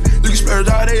 You can splurge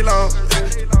all day long.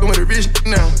 Doing the rich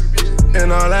now.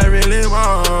 And all I really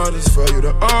want is for you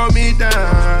to hold me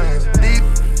down.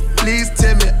 Please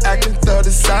tell me I can throw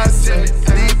the sauce in.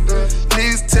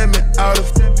 Please tell me all the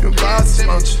fucking boss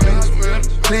on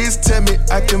you. Please tell me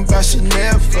I can buy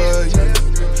Chanel for you.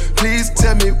 Please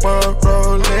tell me one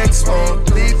Rolex won't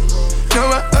leave. No,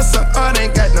 my hustle art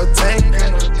ain't got no tank.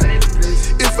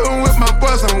 If I'm with my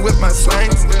boys, I'm with my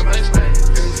slangs.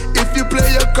 If you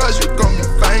play your cards, you gon' be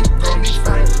fine.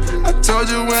 I told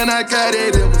you when I got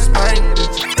it, it was mine.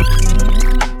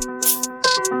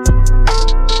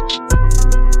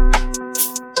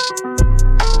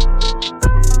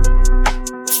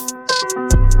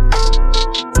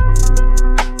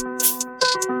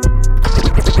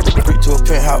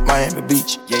 Penthouse, Miami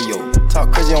Beach. Yeah, yo.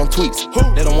 Talk crazy on tweets.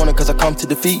 They don't want it cause I come to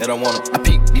defeat. They don't want it. I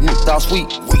peep, these niggas all sweet.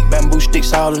 Bamboo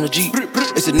sticks all in the Jeep.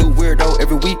 It's a new weirdo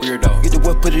every week. Get the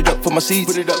what, put it up for my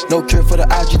seeds. No cure for the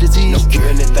IG disease. No cure.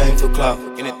 Anything for clout.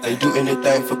 They do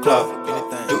anything for clout.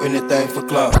 Do anything for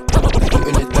clout. Do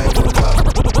anything for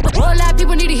clout. All lot of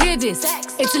people need to hear this.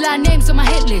 It's a lot of names on my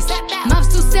hit list. Mom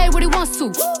still say what he wants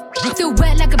to. Still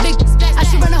wet like a big. I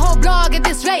should run a whole blog at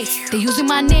this rate. They using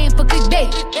my name for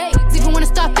clickbait. Even when I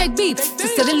start fake beef.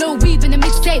 Just get a little weave in the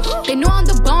mixtape. They know I'm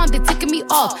the bomb, they ticking me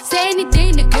off. Say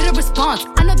anything to get a response.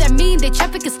 I know that mean they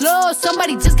traffic is slow.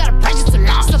 Somebody just gotta practice to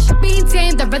launch. So being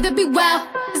tame, they'd rather be wild.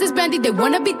 This is Brandy, they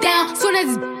wanna be down. Soon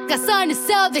as got something to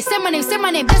sell, they say my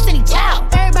name, Destiny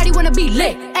Child. Everybody wanna be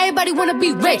lit, everybody wanna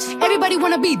be rich, everybody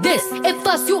wanna be this. If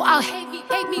us, you all hate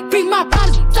me, bring my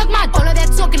problems, suck my. All of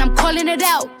that talking, I'm calling it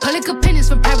out. Public opinions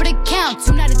from private accounts.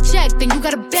 You not a check, then you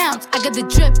gotta bounce. I got the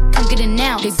drip, come get it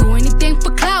now. They do anything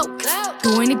for clout,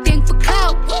 do anything for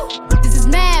clout. This is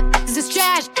mad, this is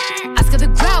trash. Oscar the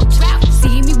Grouch,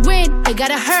 see me win, they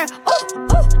gotta hurt.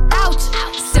 Ouch.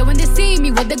 So when they see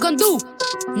me, what they gon' do?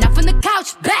 Not from the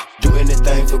couch, back. Do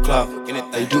anything for clout.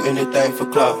 They do anything for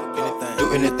clout.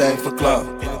 Do anything for clout.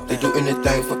 They do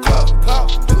anything for clout.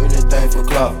 Do anything for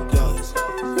clout.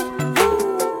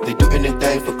 They do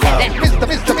anything for clout.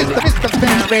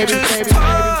 Mr. Baby.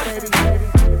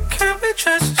 Can we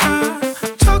just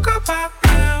talk about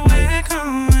where we're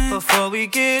going before we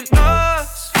get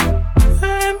lost?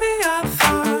 Let me our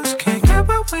thoughts. Can't get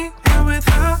what we want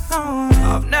without knowing.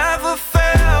 I've never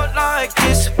felt like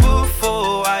this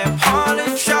before. I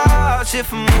apologize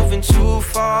if I'm moving too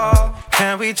far.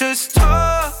 Can we just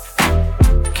talk?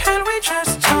 Can we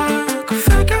just talk?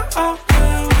 Figure out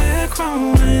where we're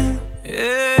growing.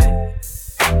 Yeah.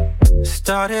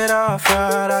 Started off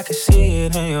right, I can see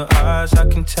it in your eyes. I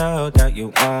can tell that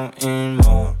you wanting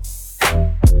more.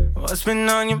 What's been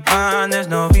on your mind? There's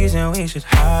no reason we should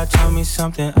hide. Tell me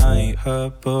something I ain't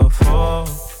heard before.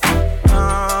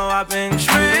 Oh, I've been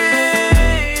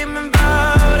dreaming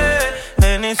about it,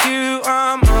 and it's you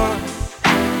I'm on.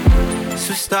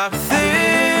 So stop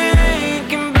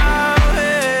thinking about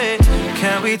it.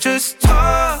 Can we just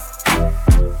talk?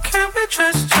 Can we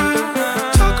just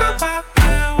talk? Talk about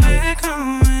where we're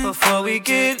going before we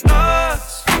get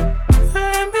lost.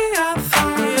 Let me our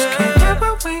thoughts. Can't get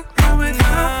what we want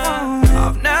without.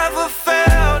 I've never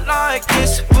felt like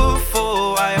this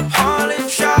before. I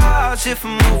apologize if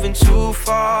I'm moving too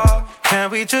far. Can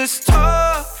we just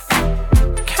talk?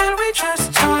 Can we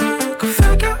just talk?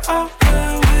 Figure out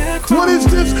where we're going. What is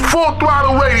this? Full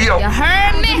Throttle Radio. You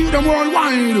heard me? Them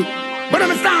worldwide. But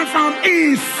I'm start from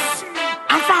east.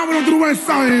 I'm traveling to the west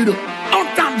side.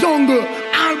 Up top jungle.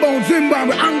 Albon,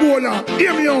 Zimbabwe, Angola.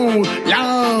 Hear me out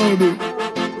loud.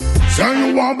 Say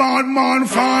you a bad man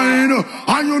fine,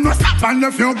 and you no stop and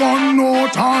if you got no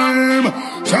time.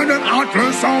 Say them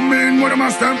heartless on men, when them a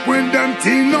step with them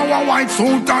team. Now a white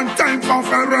suit and time for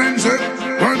forensic.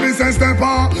 When me say step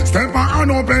on and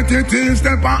no plenty things.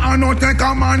 Step on and no take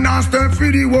a man and step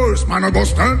for the worst. Man a go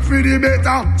step for the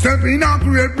better. Step in a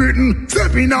Great Britain,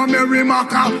 step in a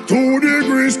Merrimaca. 2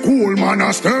 degrees cool, man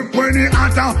a step when he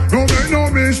hotter. No make no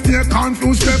mistake,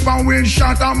 confused step and wind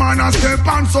shatter. Man a step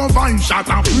and survive,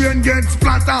 shatter brain get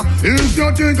splatter. If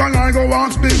you think I like go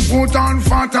ask big foot and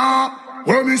fatter.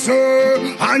 When me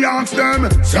say, I ask them,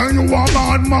 say you a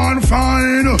bad man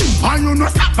fine, and you no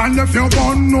stop and if you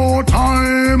got no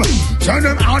time. Say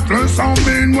them heartless on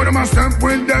men, when them a step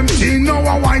with them team. Now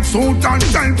a white suit and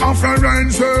time for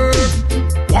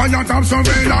forensic. Quiet of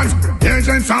surveillance,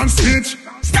 agents and stitch.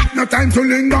 Stop no time to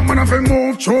linger, man, if you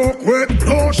move choke with.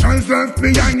 No shells left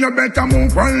behind, you better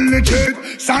move well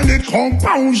legit. Solid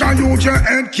composure, use your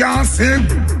head can't sing.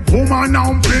 Woman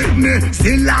now Britney,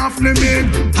 still laugh me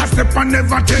mid. I step and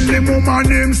never tell him woman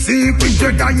name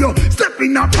secret. That you step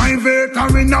in a private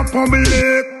or in a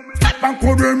public. Step and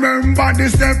could remember the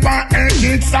stepper,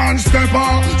 exits and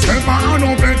stepper. Stepper and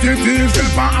no petty,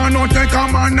 stepper and no take a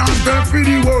man and step for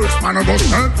the worst. Man I go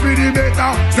step for the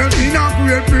better. Step in a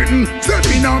Great Britain, step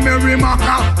in a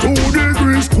Merrimaca. 2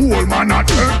 degrees cool, man a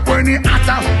step when he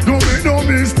hotter. No make no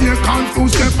mistake,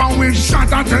 confused step and with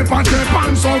shatter. Step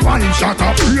and survive,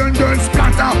 shatter, brain dead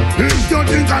splatter. If you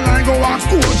think I like go ask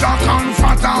Jack and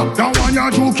fatter, that one you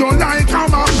juke you like a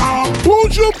maca.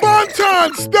 Buju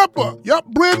Banton, stepper. Yup,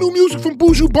 brand new music from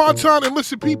Buju Banton. And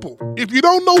listen, people, if you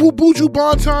don't know who Buju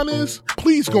Banton is,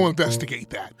 please go investigate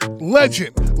that.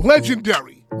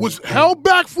 Legendary, was held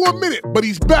back for a minute, but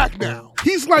he's back now.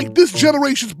 He's like this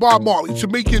generation's Bob Marley to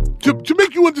make you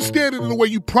understand it in the way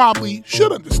you probably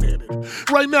should understand it.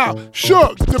 Right now,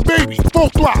 Suge, the baby, Full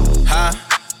Throttle. Huh?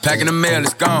 Packing the mail,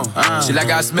 it's gone. Shit like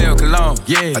I smell cologne.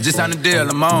 Yeah. I just signed a deal,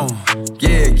 I'm on.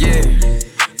 Yeah.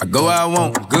 I go where I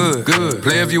want, good.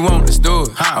 Play if you want, let's do it.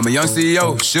 I'm a young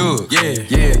CEO, sure. Yeah.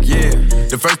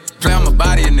 The first play on my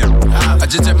body in them. I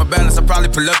just check my balance, I probably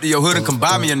pull up to your hood and come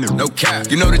buy me a new. No cap.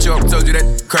 You know that your told you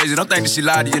that crazy, don't think that she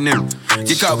lied to you, nigga.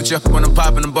 Get caught with you when I'm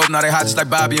popping them both, now they hot just like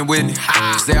Bobby and Whitney.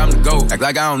 Say I'm the GOAT, act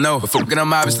like I don't know, but fuck it,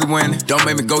 I'm obviously winning. Don't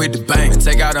make me go hit the bank and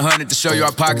take out 100 to show you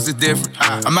our pockets is different.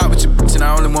 I'm out with your bitch and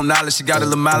I only want knowledge, she got a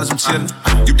little mileage, I'm chillin'.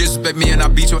 You disrespect me and I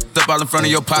beat you up all in front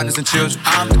of your partners and children.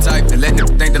 I'm the type that let them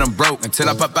think that I'm broke until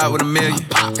I pop out with $1 million.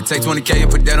 And take 20K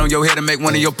and put that on your head and make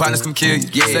one of your partners come kill you.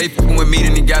 Yeah. Say fucking with me,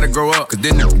 then he gotta grow up, cause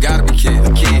then nigga gotta be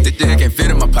killed. This dick can't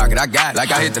fit in my pocket, I got it,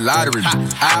 like I hit the lottery.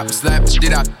 I slap the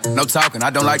shit out, no talking, I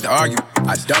don't like to argue.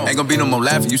 I don't. Ain't gonna be no more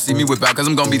laughing, you see me whip out, cause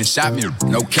I'm gonna be the shot mirror.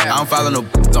 No cap, I don't follow no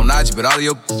on IG, but all of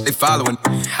your they following.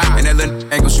 And that little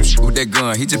ain't gon' shoot shit with that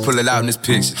gun, he just pull it out in this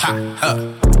picture.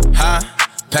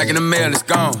 Packing the mail, it's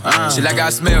gone. Shit like I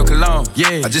smell cologne.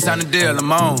 Yeah, I just signed a deal,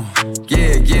 I'm on.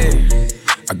 Yeah.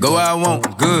 I go where I want,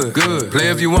 I'm good. Play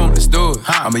if you want, let's do it.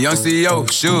 I'm a young CEO,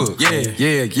 sure.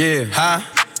 Yeah.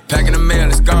 Packing the mail,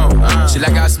 it's gone. Shit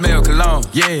like I smell cologne.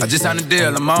 Yeah, I just signed a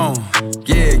deal, I'm on.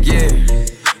 Yeah.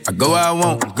 I go where I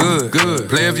want, I'm good.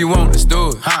 Play if you want, let's do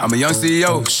it. I'm a young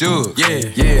CEO, sure. Yeah.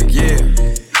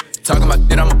 Talking about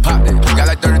shit, I'ma pop that. Got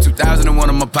like 32,000 in one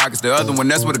of my pockets. The other one,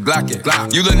 that's where the Glock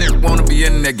at. You little nigga wanna be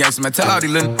in that gangster, man. Tell all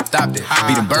these little stop that.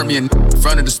 Beat them, burn me in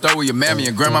front of the store where your mammy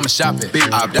and grandmama shop at.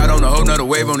 I opt out on a whole nother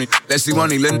wave on it. Let's see one of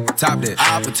these little top that.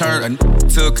 I return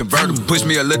to a convertible, push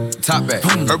me a little top back.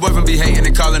 Her boyfriend be hating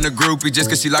and calling the groupie just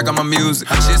cause she like all my music.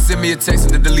 She'll send me a text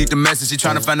and to delete the message. She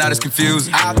tryna find out it's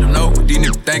confusing. I don't know what these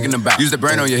niggas thinking about. Use the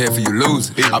brain on your head for you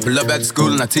lose it. I pull up after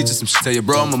school and I teach her some shit. Tell you,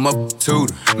 bro, I'm a mother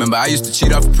tutor. Remember, I used to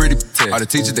cheat off a pretty test. All the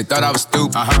teachers, they thought I was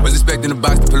stupid. Was expecting the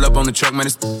box to pull up on the truck, man,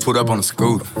 it's put up on the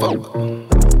scooter.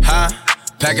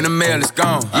 Packing the mail, it's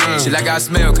gone. Shit like I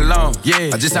smell cologne.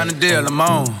 I just signed a deal, I'm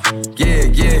on. Yeah.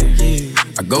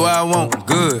 I go where I want, I'm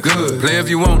good. Play if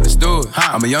you want, let's do it.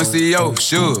 I'm a young CEO,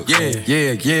 sure.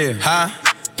 Yeah.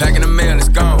 Packing the mail, it's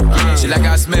gone. Shit like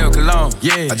I smell cologne.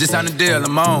 I just signed a deal,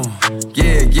 I'm on.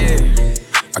 Yeah.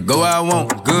 I go where I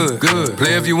want, I'm good.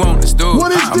 Play if you want, let's do it.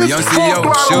 I'm a young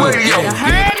CEO, sure.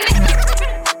 Yeah.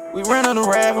 We run on the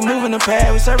rap, we're moving the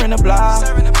pad, we serving the block.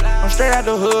 I'm straight out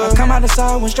the hood, I come out the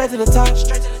side, went straight to the top.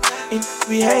 If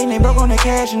we hating, they broke on the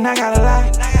cash and I got a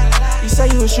lot. You say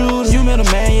you a shooter, you middle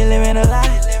man, you living a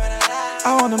lie.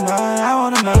 I wanna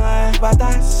mind, about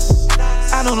that.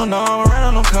 I don't know, I'm running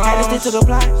on them cars. Had to stick to the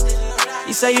plot.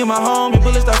 You say you my homie,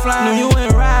 bullets start flying. Knew you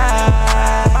ain't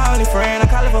right. My only friend, I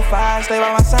call it for 5, stay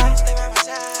by my side.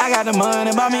 I got the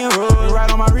money, bought me a road, right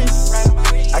on my wrist.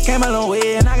 I came a long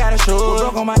way and I got a show.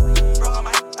 Broke on my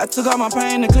I took out my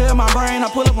pain to clear my brain. I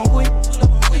pull up on quick.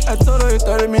 I told her it's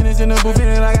 30 minutes in the booth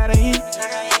and I gotta eat.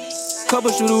 Couple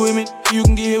shooter with me, you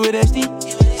can get hit with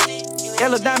SD.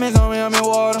 Yellow diamonds on me, I'm in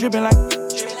water, dripping like.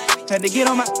 Had to get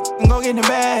on my and go get in the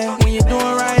bag. When you doing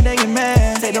right, they get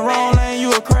mad. Take the wrong lane,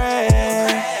 you a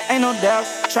crash. Ain't no doubt,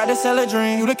 try to sell a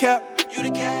dream, you the cap.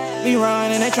 Be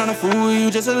running, they tryna fool you,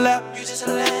 just a lap.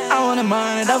 I want the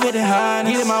money, double it high.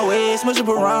 Need it my way, smush a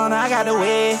piranha. I got the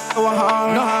way, go on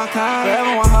home, no hard kind,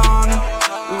 forever one home.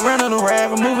 We run on the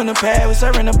rap, we're moving the pad, we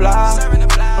serving the block.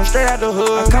 I'm straight out the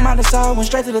hood, I come out the side, went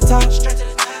straight to the top.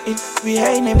 If we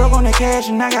hating, they broke on the cash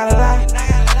and I got a lot.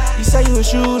 You say you a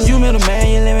shooter, you middle man,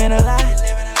 you living a lie.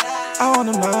 I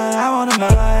want the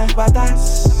mind, about that.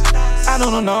 I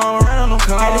don't know, I'm running on them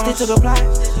cars. Had to stick to the plot.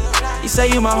 You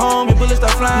say you my homie, bullets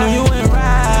start flying. Knew you ain't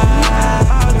right.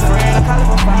 My only friend, I call it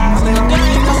for 5. Damn,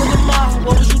 I was tomorrow,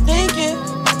 what was you thinking?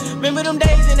 Remember them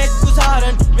days and that was hard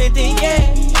and been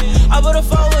thinking. I put a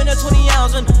 4 in a 20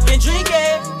 ounce and been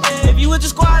drinking. If you with the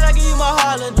squad, I give you my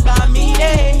Harlan. I mean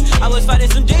it. I was fighting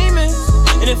some demons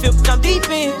in the field I'm deep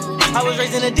in. I was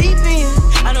raised in the deep end.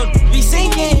 I know be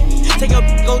sinking. Take a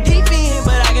go deep in,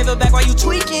 but I give it back while you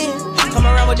tweaking. Come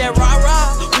around with that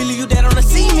rah-rah, we leave you dead on the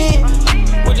cement.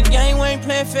 With the game, we ain't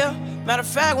playing fair. Matter of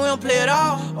fact, we don't play it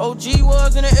all. OG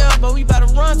was in the air, but we bout to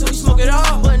run till we smoke it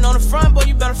all. Button on the front, boy,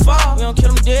 you better fall. We don't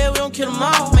kill them dead, we don't kill them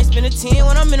all. Might spend a 10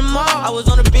 when I'm in the mall. I was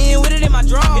on the beam with it in my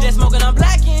draw. Hit that smoking, I'm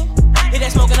blacking. Hit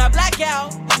that smoking, I black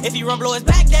out. If he run, blow his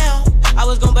back down. I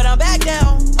was gon' but I'm back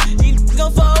down. He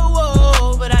gon'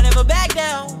 forward, but I never back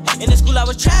down. In the school, I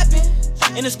was trapping.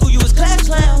 In the school, you was class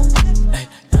clown. Hey,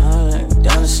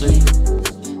 down to sleep.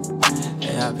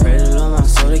 Yeah, I pray to Lord my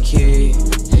soul to keep.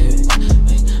 Yeah,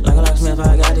 like a locksmith,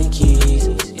 I got the keys.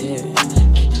 Yeah,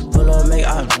 pull up, make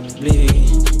all bleed.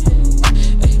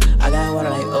 I got water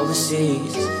like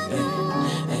overseas.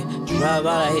 Drive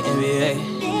by like NBA.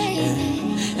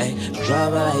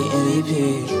 Drive by like MVP.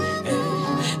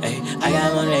 I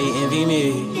got money like envy me.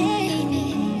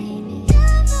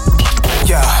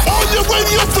 On your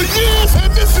radio for years,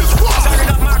 and this is why. Turn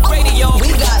up my radio. We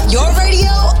got your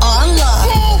radio on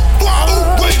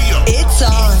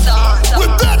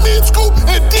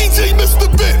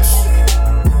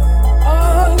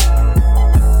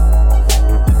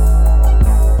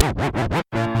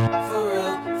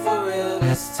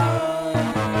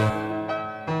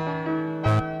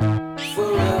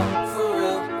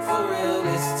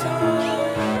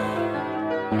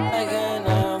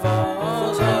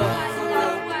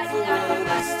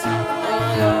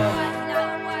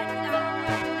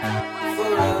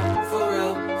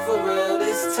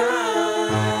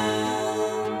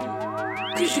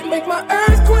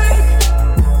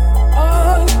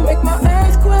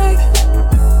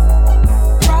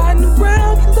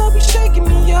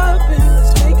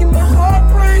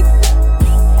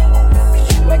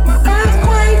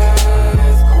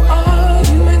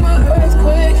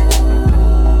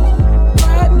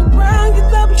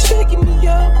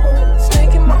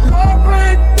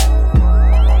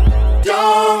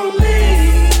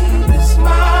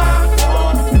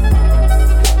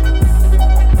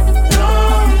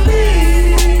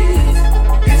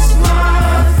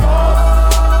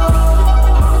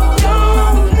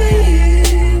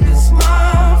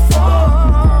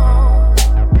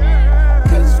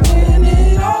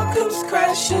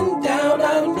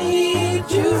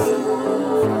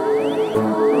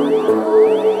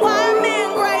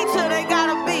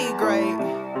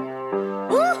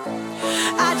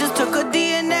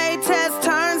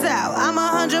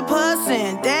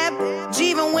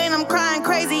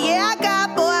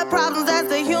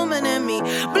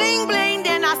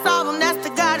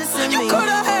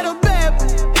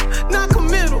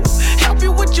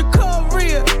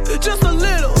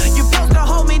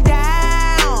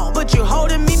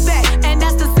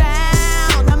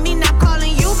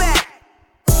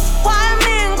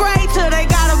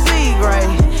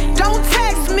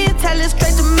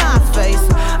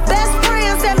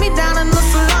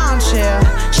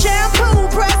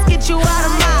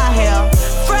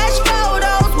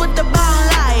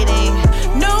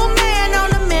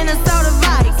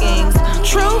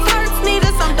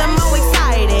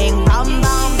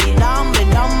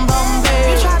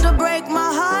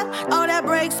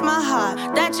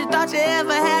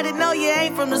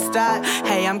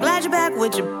back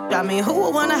with you. I mean, who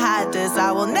would wanna hide this?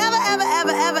 I will never, ever,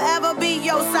 ever, ever, ever be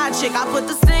your side chick. I put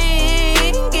the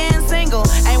singing single.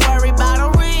 Ain't worried about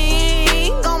a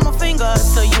ring on my finger.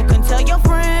 So you can tell your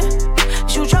friend,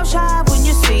 shoot your shot when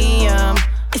you see him.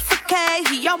 It's okay,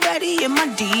 he already in my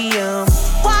DM.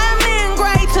 Why men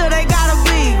great till they gotta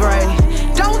be great?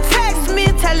 Don't text me,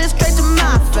 tell it straight to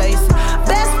my face.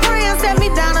 Best friend set me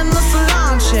down in the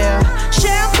salon chair.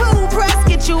 Shampoo press,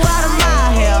 get you out of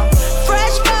my hair.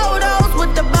 Fresh photos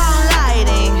with the bomb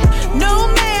lighting. New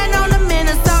man on the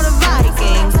Minnesota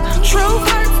Vikings. True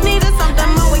hurts needed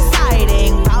something more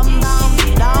exciting.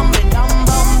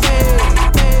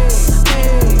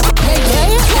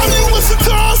 Why do you listen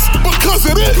to us? Because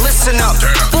it is. Listen up.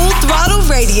 Full Throttle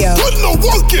Radio. Put no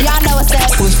work in. Y'all know what's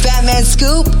up. With Fat Man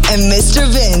Scoop and Mr.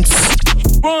 Vince.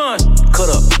 Run.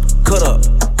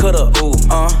 Cut up, ooh,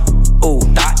 ooh,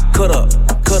 dot, cut up,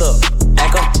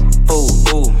 act up,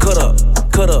 ooh,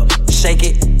 cut up, shake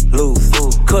it, loose, ooh,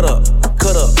 cut up,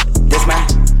 this my,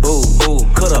 ooh,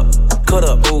 cut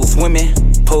up, ooh, swimming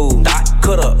pool, dot,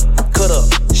 cut up,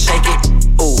 shake it,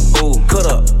 ooh,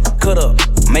 cut up,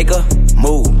 make a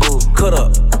move, ooh, cut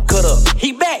up,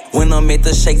 he back. When I'm at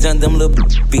the shakes and them little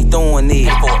be throwing it.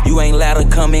 You ain't allowed to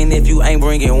come in if you ain't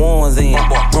bringing ones in.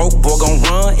 Broke boy gon'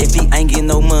 run if he ain't getting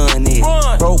no money.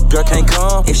 Broke girl can't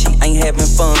come if she ain't having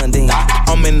fun then.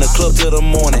 I'm in the club till the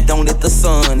morning, don't let the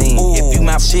sun in. If you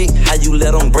my chick, how you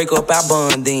let them break up our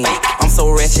bonding? I'm so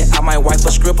ratchet, I might wipe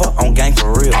a stripper on gang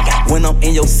for real. When I'm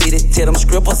in your city, tell them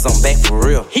strippers I'm back for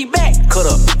real. He back. Cut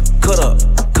up,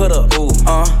 ooh,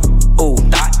 ooh,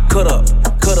 dot, cut up,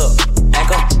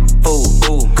 act up,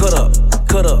 ooh,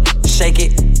 cut up, shake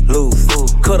it, loose, ooh,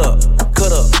 cut up,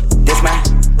 this my,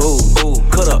 ooh,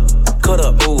 cut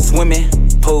up, ooh, swimming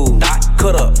pool, dot,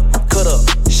 cut up,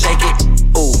 shake it,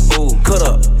 ooh, cut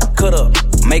up,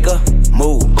 make a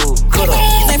move, ooh, cut up.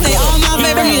 They play all my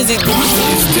favorite music.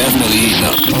 It's definitely heating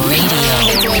up. Radio.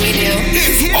 It's what we do.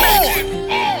 It's on.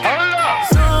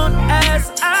 Soon as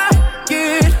I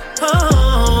get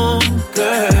home,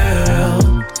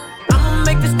 girl, I'ma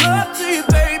make this love to you,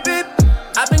 baby.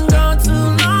 I've been gone too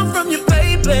long from you,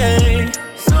 baby.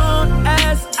 Soon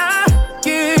as I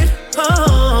get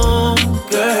home,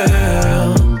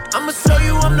 girl, I'ma show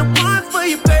you I'm the one for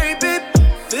you, baby.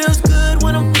 Feels good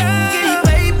when I'm with you,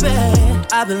 baby.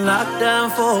 I've been locked down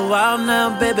for a while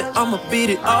now, baby. I'ma beat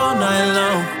it all night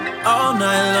long. All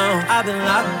night long. I've been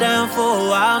locked down for a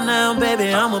while now,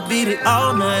 baby. I'ma beat it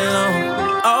all night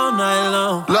long. All night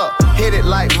long. Look, hit it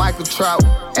like Michael Trout.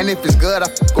 And if it's good, I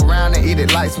fuck around and eat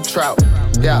it like some trout.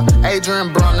 Yeah,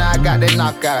 Adrian Brown, now I got that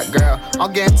knockout, girl.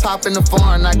 I'm getting top in the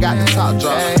foreign, I got the top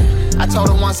drop. I told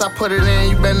her once I put it in,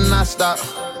 you better not stop.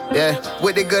 Yeah,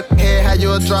 with the good hair, how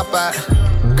you a drop out?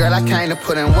 Girl, I came to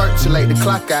put in work till late the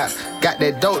clock out. Got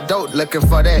that dope, looking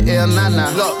for that El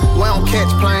Nana. Look, we don't catch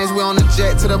planes, we on the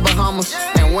jet to the Bahamas.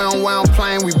 And we don't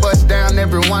plane, we bust down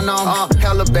every one on.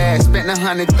 Hella bad, spent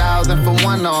 100,000 for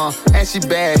one on. And she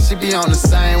bad, she be on the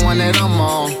same one that I'm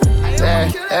on.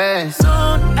 Hey.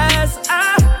 Soon as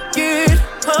I get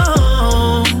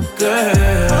home,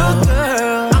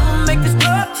 girl, I'ma make this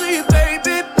love to you,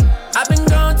 baby. I've been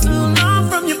gone too long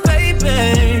from you,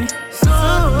 baby.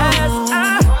 Soon as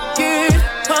I get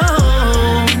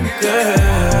home,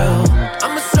 girl,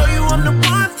 I'ma show you I'm the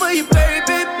one for you,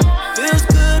 baby. Feels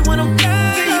good when I'm with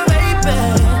you, baby.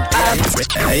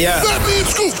 Yeah. That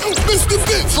means Mr.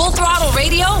 Vince. Full Throttle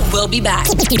Radio will be back.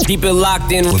 Keep it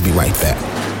locked in. We'll be right back.